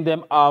to bring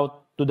them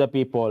out to the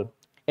people.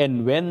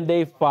 And when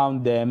they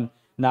found them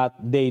not,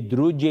 they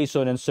drew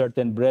Jason and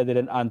certain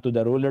brethren unto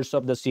the rulers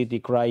of the city,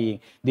 crying,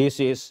 this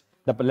is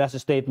the last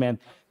statement,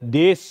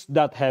 this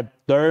that have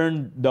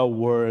turned the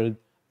world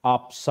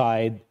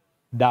upside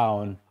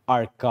down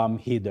are come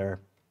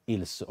hither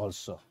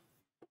also.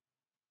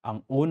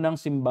 Ang unang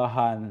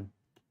simbahan,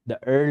 the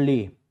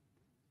early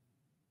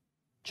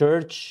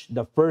church,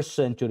 the first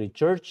century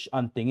church,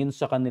 ang tingin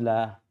sa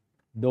kanila,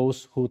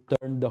 those who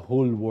turned the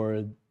whole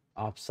world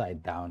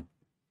upside down.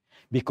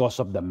 Because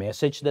of the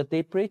message that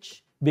they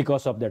preach,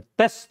 because of their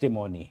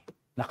testimony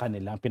na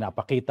kanilang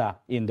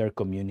pinapakita in their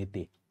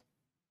community.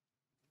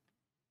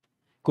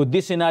 Could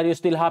this scenario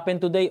still happen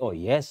today? Oh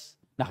yes.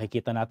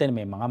 Nakikita natin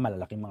may mga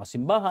malalaking mga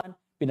simbahan,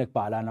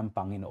 pinagpala ng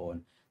Panginoon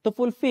to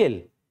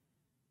fulfill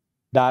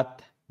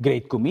that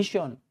Great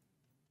Commission.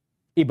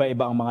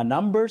 Iba-iba ang mga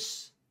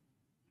numbers.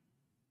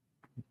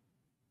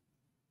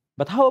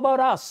 But how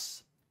about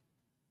us?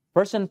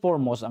 First and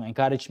foremost, ang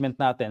encouragement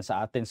natin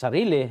sa atin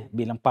sarili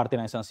bilang parte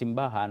ng isang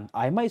simbahan,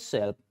 I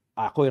myself,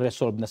 ako'y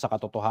resolved na sa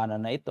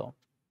katotohanan na ito.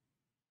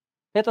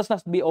 Let us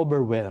not be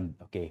overwhelmed,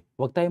 okay?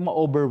 Huwag tayong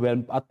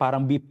ma-overwhelmed at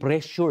parang be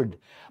pressured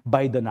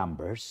by the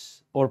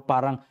numbers or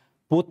parang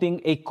putting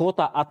a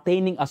quota,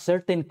 attaining a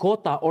certain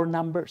quota or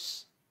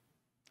numbers.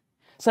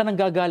 Saan ang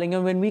gagaling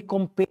yun when we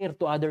compare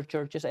to other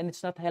churches and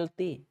it's not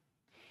healthy?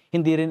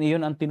 Hindi rin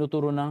iyon ang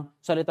tinuturo ng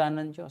salita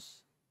ng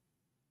Diyos.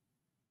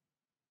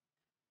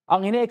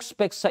 Ang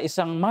ine-expect sa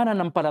isang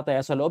mananampalataya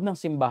sa loob ng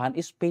simbahan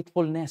is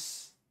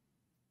faithfulness.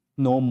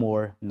 No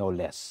more, no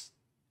less.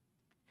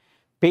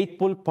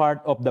 Faithful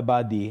part of the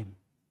body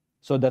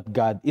so that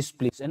God is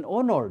pleased and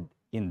honored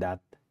in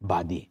that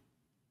body.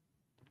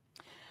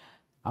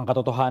 Ang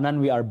katotohanan,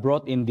 we are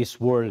brought in this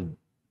world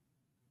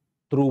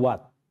through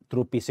what?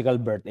 Through physical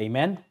birth.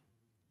 Amen?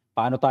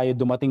 Paano tayo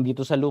dumating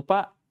dito sa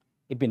lupa?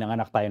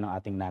 Ipinanganak tayo ng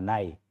ating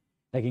nanay.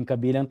 Naging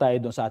kabilang tayo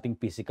doon sa ating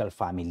physical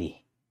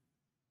family.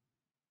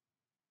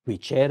 We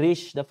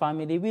cherish the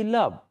family. We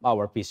love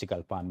our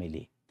physical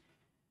family.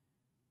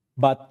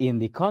 But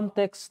in the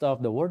context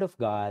of the Word of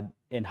God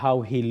and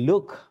how He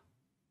look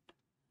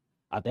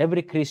at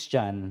every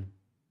Christian,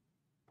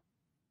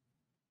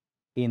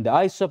 in the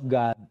eyes of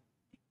God,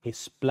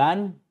 His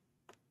plan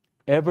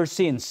ever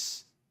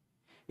since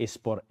is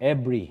for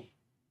every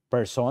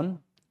person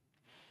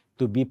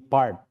to be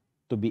part,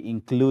 to be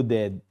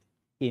included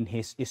in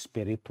His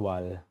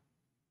spiritual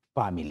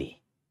family.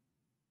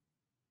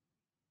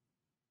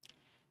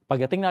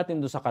 Pagdating natin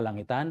doon sa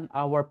kalangitan,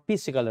 our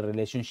physical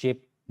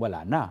relationship,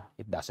 wala na.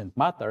 It doesn't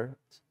matter.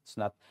 It's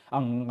not,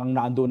 ang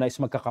naandun na is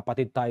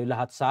magkakapatid tayo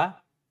lahat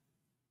sa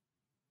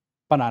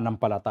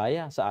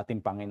pananampalataya sa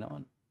ating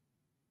Panginoon.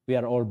 We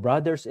are all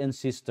brothers and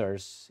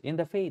sisters in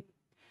the faith.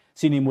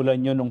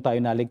 Sinimulan nyo nung tayo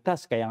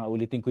naligtas, kaya nga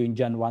ulitin ko yung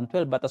John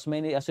 1:12, but as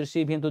many as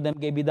receive Him, to them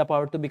gave He the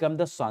power to become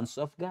the sons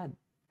of God.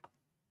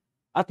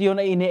 At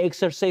yun ay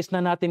ine-exercise na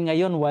natin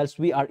ngayon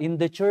whilst we are in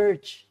the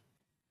church.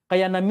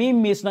 Kaya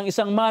namimiss ng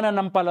isang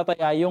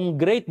mananampalataya yung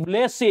great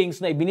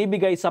blessings na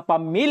ibinibigay sa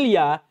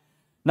pamilya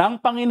ng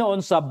Panginoon,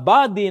 sa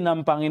body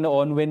ng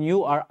Panginoon when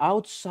you are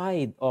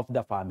outside of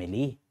the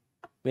family,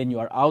 when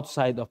you are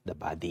outside of the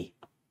body.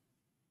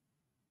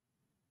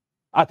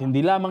 At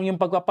hindi lamang yung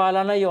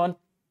pagpapala na yon,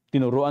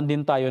 tinuruan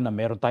din tayo na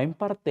meron tayong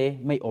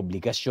parte, may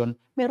obligasyon,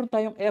 meron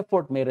tayong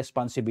effort, may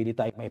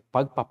responsibility, may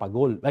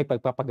pagpapagod.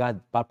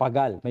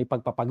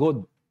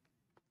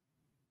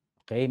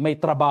 Okay? May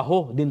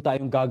trabaho din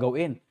tayong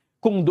gagawin.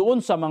 Kung doon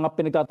sa mga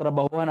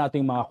pinagtatrabahuhan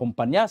nating mga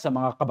kumpanya, sa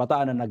mga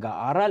kabataan na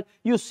nag-aaral,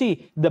 you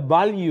see the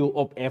value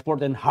of effort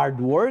and hard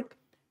work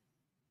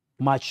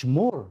much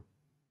more.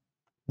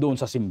 Doon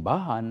sa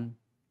simbahan,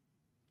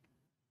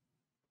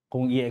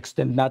 kung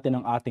i-extend natin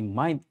ang ating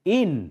mind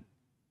in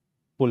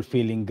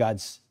fulfilling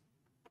God's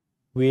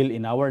will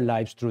in our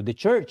lives through the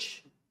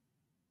church.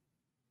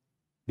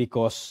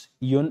 Because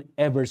yun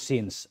ever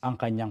since ang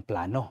kanyang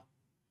plano.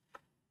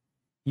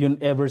 Yun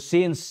ever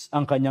since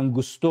ang kanyang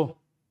gusto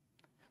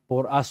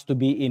for us to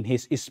be in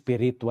His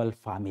spiritual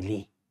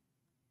family.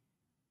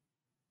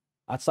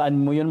 At saan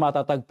mo yun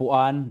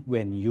matatagpuan?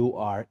 When you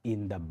are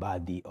in the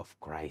body of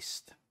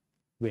Christ.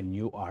 When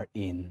you are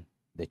in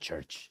the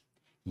church.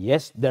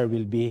 Yes, there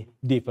will be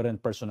different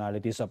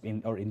personalities of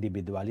or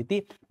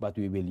individuality, but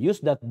we will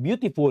use that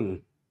beautiful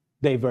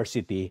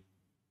diversity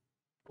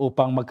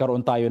upang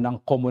magkaroon tayo ng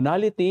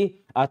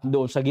commonality, at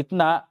doon sa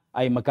gitna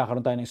ay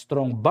magkakaroon tayo ng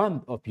strong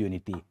bond of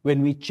unity.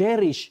 When we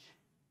cherish,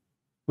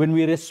 when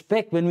we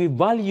respect, when we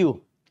value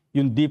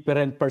yung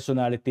different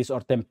personalities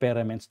or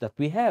temperaments that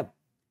we have.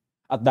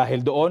 At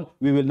dahil doon,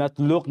 we will not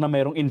look na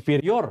mayroong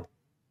inferior.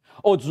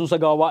 O sa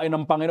gawain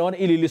ng Panginoon,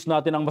 ililis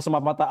natin ang mas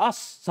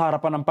mataas sa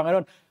harapan ng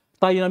Panginoon.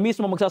 Tayo na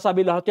mismo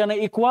magsasabi lahat yan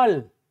ay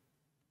equal.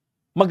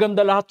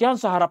 Maganda lahat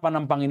yan sa harapan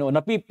ng Panginoon.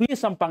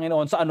 Napiplease ang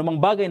Panginoon sa anumang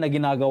bagay na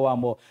ginagawa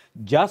mo,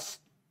 just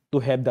to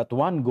have that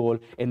one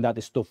goal, and that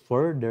is to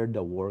further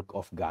the work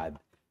of God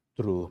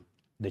through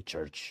the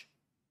church.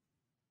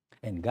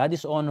 And God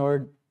is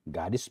honored,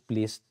 God is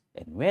pleased,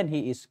 and when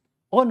He is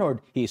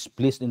honored, He is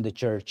pleased in the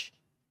church,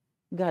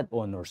 God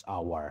honors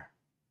our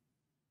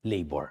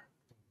labor.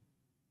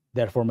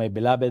 Therefore, my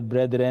beloved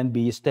brethren,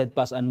 be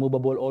steadfast,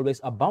 unmovable,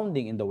 always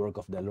abounding in the work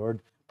of the Lord,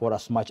 for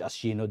as much as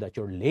ye know that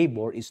your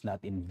labor is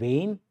not in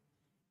vain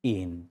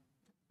in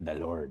the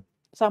Lord.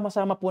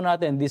 Sama-sama po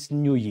natin this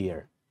new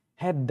year,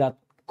 have that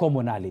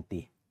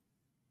commonality.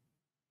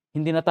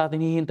 Hindi na natin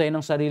hihintay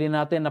ng sarili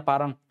natin na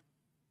parang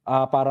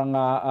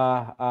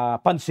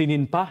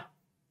pansinin pa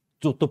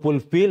to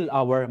fulfill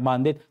our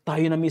mandate.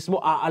 Tayo na mismo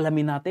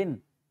aalamin natin.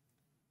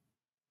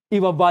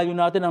 I-value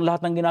natin ang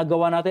lahat ng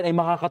ginagawa natin ay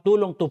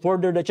makakatulong to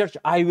further the church.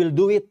 I will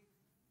do it.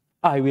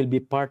 I will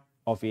be part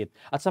of it.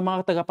 At sa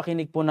mga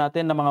tagapakinig po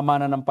natin na mga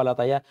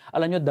mananampalataya,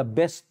 alam nyo, the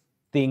best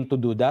thing to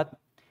do that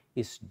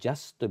is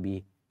just to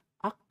be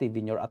active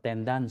in your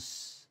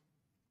attendance.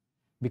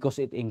 Because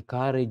it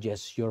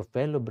encourages your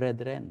fellow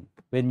brethren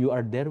when you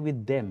are there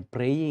with them,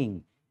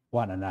 praying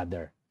one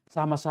another.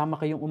 Sama-sama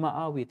kayong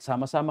umaawit,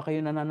 sama-sama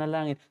kayong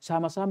nananalangin,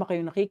 sama-sama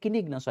kayong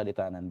nakikinig ng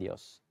salita ng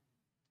Diyos.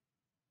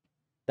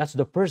 That's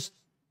the first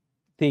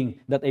thing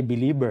that a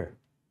believer.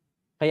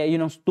 Kaya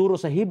yun ang turo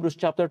sa Hebrews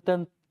chapter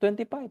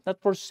 10:25, not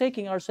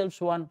forsaking ourselves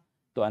one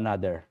to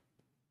another.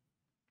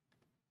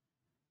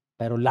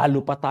 Pero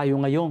lalo pa tayo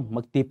ngayong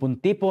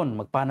magtipon-tipon,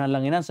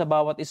 magpanalanginan sa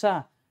bawat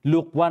isa.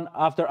 Look one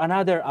after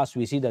another as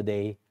we see the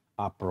day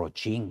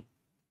approaching.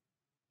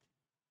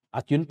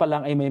 At yun pa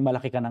lang ay may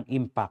malaki ka ng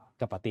impact,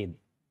 kapatid.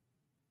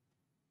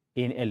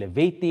 In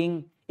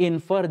elevating, in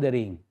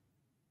furthering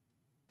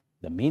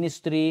the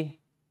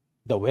ministry,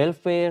 the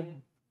welfare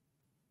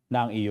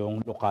ng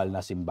iyong lokal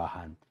na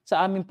simbahan.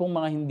 Sa amin pong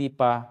mga hindi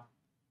pa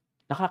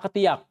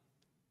nakakatiyak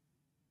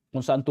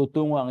kung saan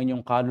tutungo ang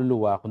inyong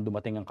kaluluwa kung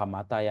dumating ang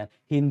kamatayan,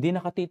 hindi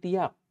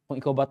nakatitiyak kung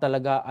ikaw ba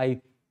talaga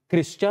ay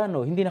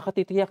Kristiyano, hindi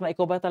nakatitiyak na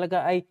ikaw ba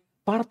talaga ay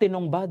parte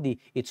ng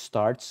body. It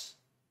starts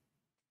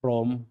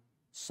from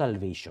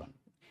salvation.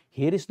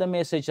 Here is the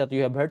message that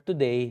you have heard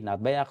today,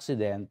 not by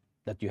accident,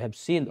 that you have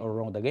sinned or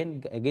wronged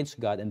against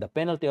God, and the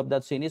penalty of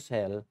that sin is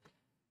hell.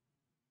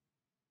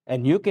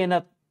 And you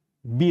cannot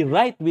be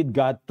right with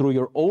God through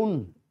your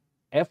own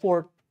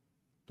effort,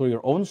 through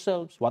your own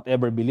selves,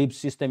 whatever belief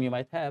system you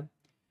might have.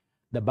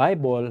 The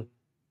Bible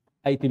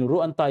ay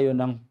tinuruan tayo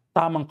ng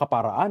tamang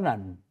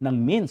kaparaanan, ng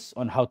means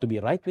on how to be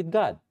right with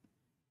God.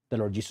 The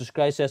Lord Jesus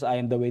Christ says, I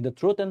am the way, the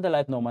truth, and the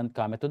life. No man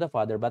cometh to the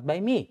Father but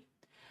by me.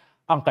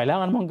 Ang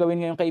kailangan mong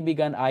gawin ngayong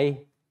kaibigan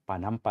ay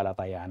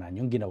panampalatayanan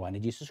yung ginawa ni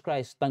Jesus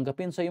Christ.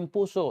 Tanggapin sa iyong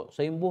puso,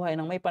 sa iyong buhay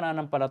nang may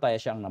pananampalataya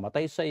siyang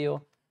namatay sa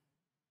iyo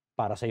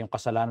para sa iyong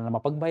kasalanan na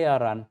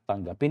mapagbayaran.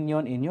 Tanggapin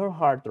yon in your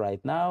heart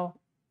right now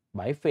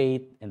by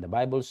faith, and the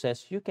Bible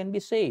says you can be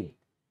saved.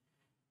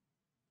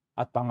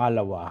 At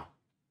pangalawa,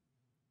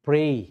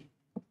 pray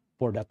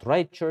for that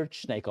right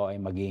church na ikaw ay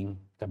maging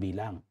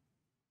kabilang.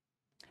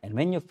 And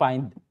when you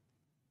found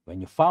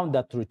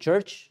that true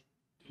church,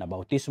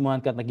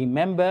 nabautismuhan ka at naging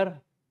member,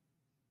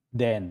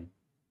 then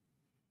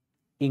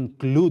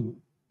include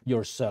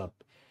yourself.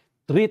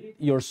 Treat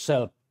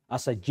yourself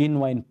as a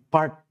genuine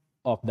part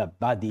of the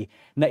body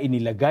na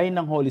inilagay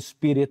ng Holy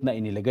Spirit, na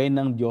inilagay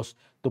ng Diyos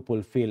to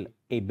fulfill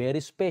a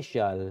very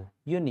special,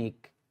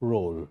 unique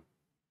role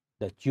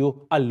that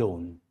you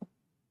alone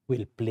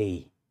will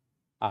play.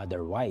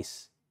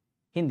 Otherwise,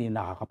 hindi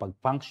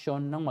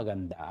nakakapag-function ng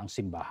maganda ang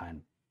simbahan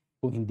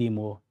kung hindi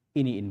mo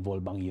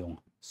ini-involve ang iyong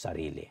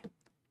sarili.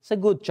 It's a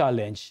good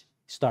challenge,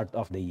 start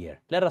of the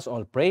year. Let us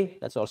all pray.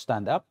 Let's all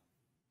stand up.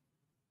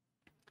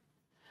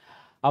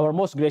 Our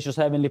most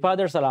gracious Heavenly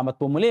Father, salamat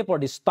po muli for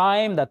this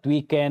time that we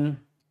can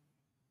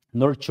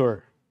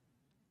nurture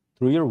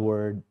through your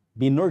word,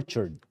 be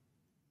nurtured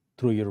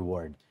through your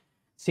word.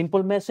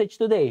 Simple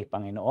message today,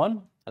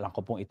 Panginoon. Alam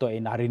ko pong ito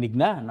ay narinig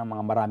na ng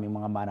maraming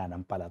mga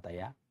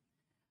mananampalataya.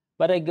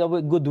 But a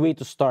good way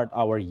to start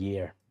our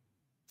year.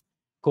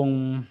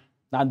 Kung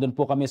nandun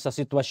po kami sa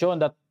sitwasyon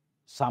that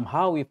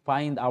somehow we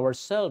find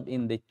ourselves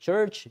in the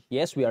church,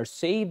 yes, we are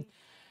saved,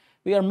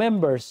 we are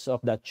members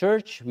of that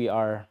church, we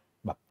are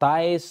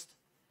baptized,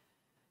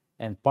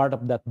 and part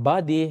of that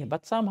body,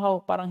 but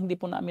somehow parang hindi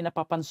po namin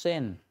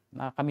napapansin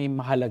na kami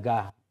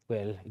mahalaga.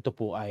 Well, ito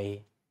po ay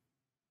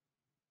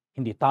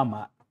hindi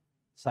tama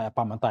sa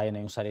pamantayan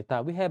na yung salita.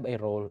 We have a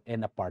role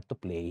and a part to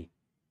play.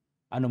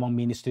 Ano mang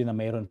ministry na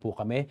mayroon po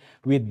kami,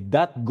 with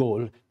that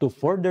goal to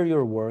further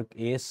your work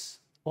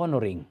is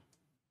honoring,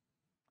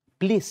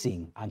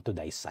 pleasing unto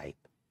thy sight.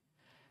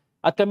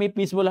 At kami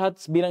mismo lahat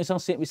bilang isang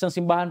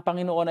simbahan,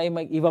 Panginoon, ay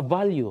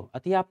mag-value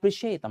at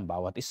i-appreciate ang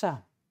bawat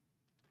isa.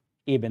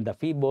 Even the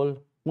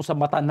feeble, kung sa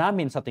mata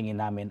namin, sa tingin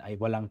namin ay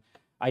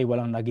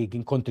walang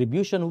nagiging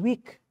contribution,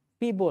 weak,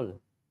 feeble,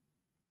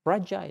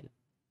 fragile.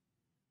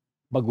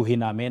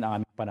 Baguhin namin ang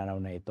aming pananaw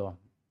na ito.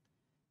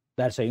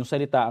 Dahil sa iyong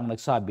salita ang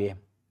nagsabi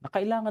na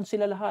kailangan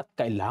sila lahat,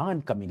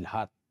 kailangan kami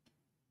lahat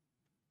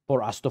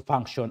for us to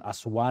function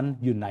as one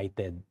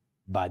united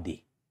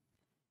body.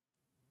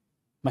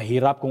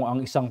 Mahirap kung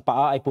ang isang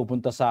paa ay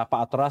pupunta sa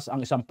paatras,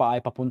 ang isang paa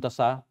ay papunta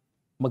sa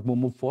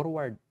mag-move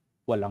forward.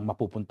 Walang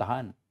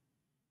mapupuntahan.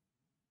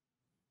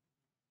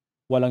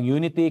 Walang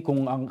unity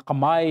kung ang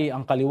kamay,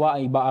 ang kaliwa,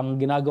 ang iba ang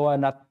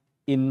ginagawa na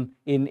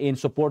in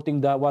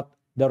supporting what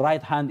the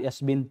right hand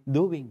has been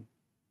doing.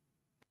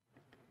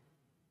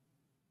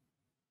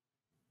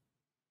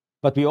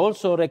 But we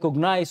also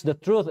recognize the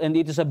truth, and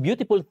it is a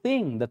beautiful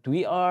thing that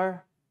we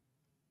are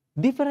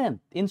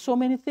different in so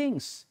many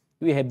things.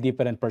 We have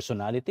different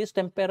personalities,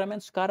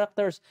 temperaments,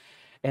 characters,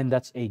 and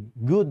that's a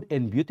good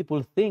and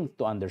beautiful thing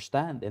to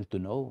understand and to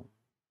know.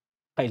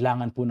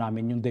 Kailangan po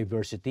namin yung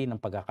diversity ng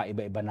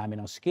pagkakaiba-iba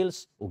namin ng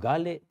skills,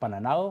 ugali,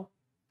 pananaw.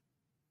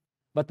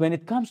 But when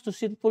it comes to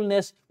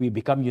sinfulness, we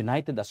become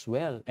united as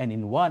well, and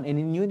in one and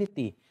in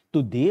unity to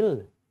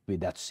deal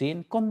with that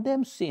sin,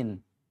 condemn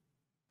sin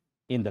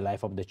in the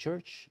life of the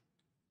church.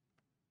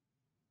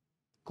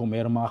 Kung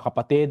mayroong mga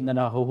kapatid na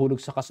nahuhulog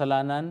sa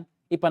kasalanan,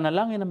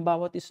 ipanalangin ang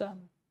bawat isa.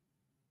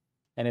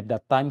 And if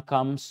that time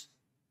comes,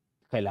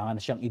 kailangan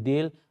na siyang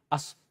i-deal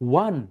as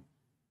one,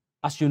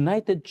 as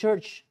united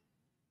church,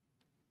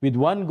 with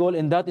one goal,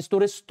 and that is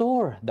to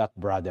restore that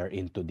brother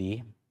into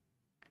the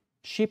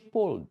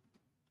sheepfold.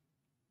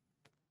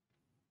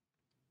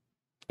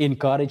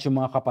 Encourage yung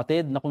mga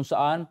kapatid na kung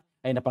saan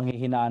ay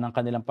napanghihinaan ng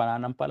kanilang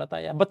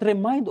pananampalataya. But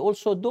remind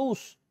also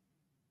those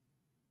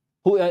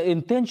who are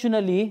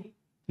intentionally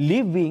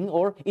leaving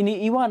or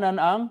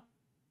iniiwanan ang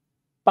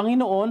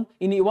Panginoon,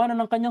 iniiwanan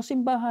ng kanyang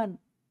simbahan.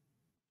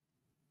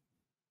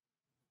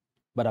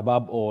 But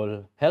above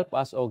all, help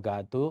us, O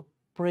God, to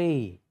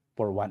pray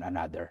for one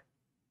another.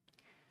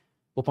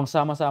 Upang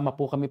sama-sama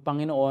po kami,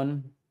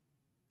 Panginoon,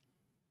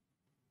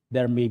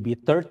 there may be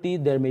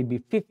 30, there may be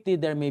 50,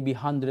 there may be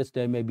hundreds,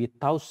 there may be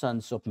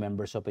thousands of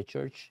members of a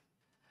church.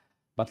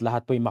 But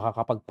lahat po ay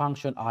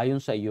makakapag-function ayon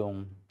sa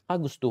iyong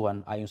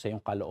kagustuhan, ayon sa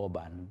iyong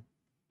kalooban,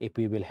 if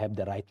we will have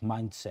the right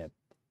mindset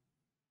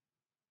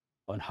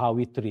on how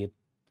we treat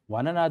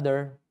one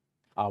another,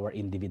 our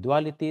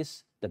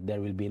individualities, that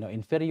there will be no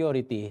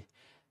inferiority,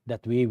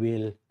 that we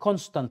will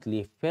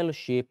constantly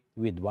fellowship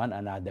with one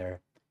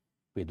another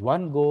with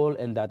one goal,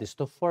 and that is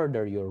to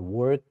further your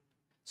work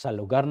sa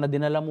lugar na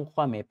dinala mo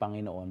kami,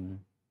 Panginoon.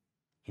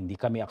 Hindi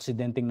kami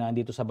aksidenteng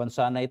nandito sa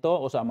bansa na ito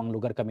o sa amang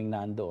lugar kaming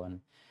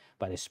nandoon,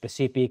 but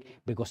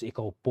specific because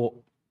ikaw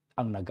po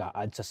ang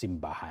nag-a-add sa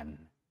simbahan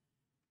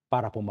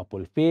para po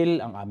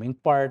mapulfill ang aming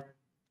part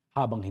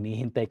habang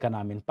hinihintay ka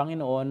namin,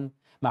 Panginoon,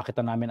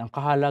 makita namin ang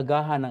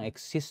kahalagahan ng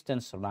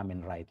existence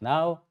namin right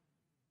now,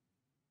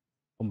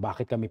 kung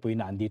bakit kami po'y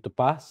naandito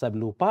pa sa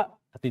lupa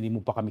at hindi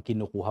mo pa kami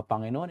kinukuha,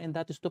 Panginoon, and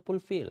that is to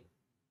fulfill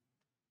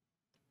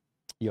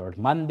your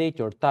mandate,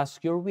 your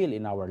task, your will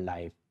in our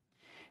life.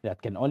 That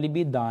can only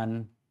be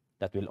done,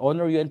 that will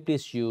honor you and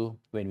please you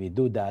when we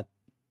do that,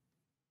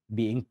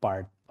 being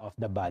part of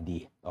the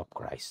body of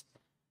Christ.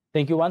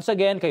 Thank you once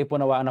again. Kayo po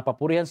nawaan na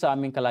papurihan sa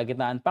aming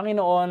kalagitnaan,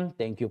 Panginoon.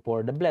 Thank you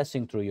for the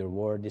blessing through your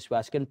word. This we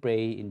ask and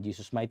pray. In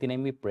Jesus' mighty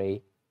name we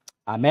pray.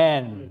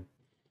 Amen.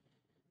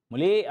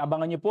 Muli,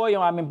 abangan niyo po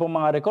yung aming pong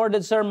mga recorded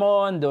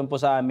sermon doon po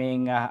sa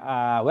aming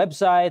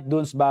website,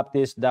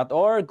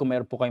 dunsbaptist.org. Kung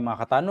meron po kayong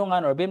mga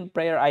katanungan or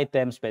prayer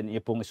items, pwede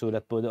niyo pong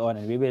isulat po doon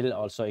and we will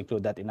also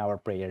include that in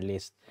our prayer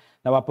list.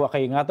 Nawa po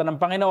kayo ingatan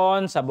ng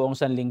Panginoon sa buong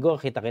sanlinggo.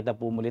 Kita-kita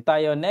po muli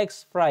tayo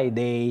next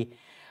Friday.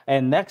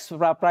 And next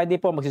Friday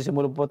po,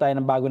 magsisimula po tayo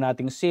ng bago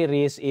nating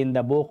series in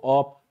the book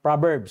of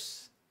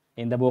Proverbs.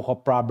 In the book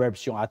of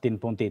Proverbs yung atin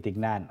pong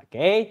titignan.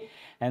 Okay?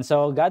 And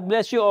so, God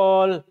bless you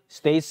all.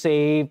 Stay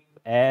safe.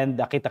 And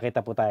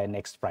kita-kita po tayo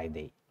next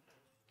Friday.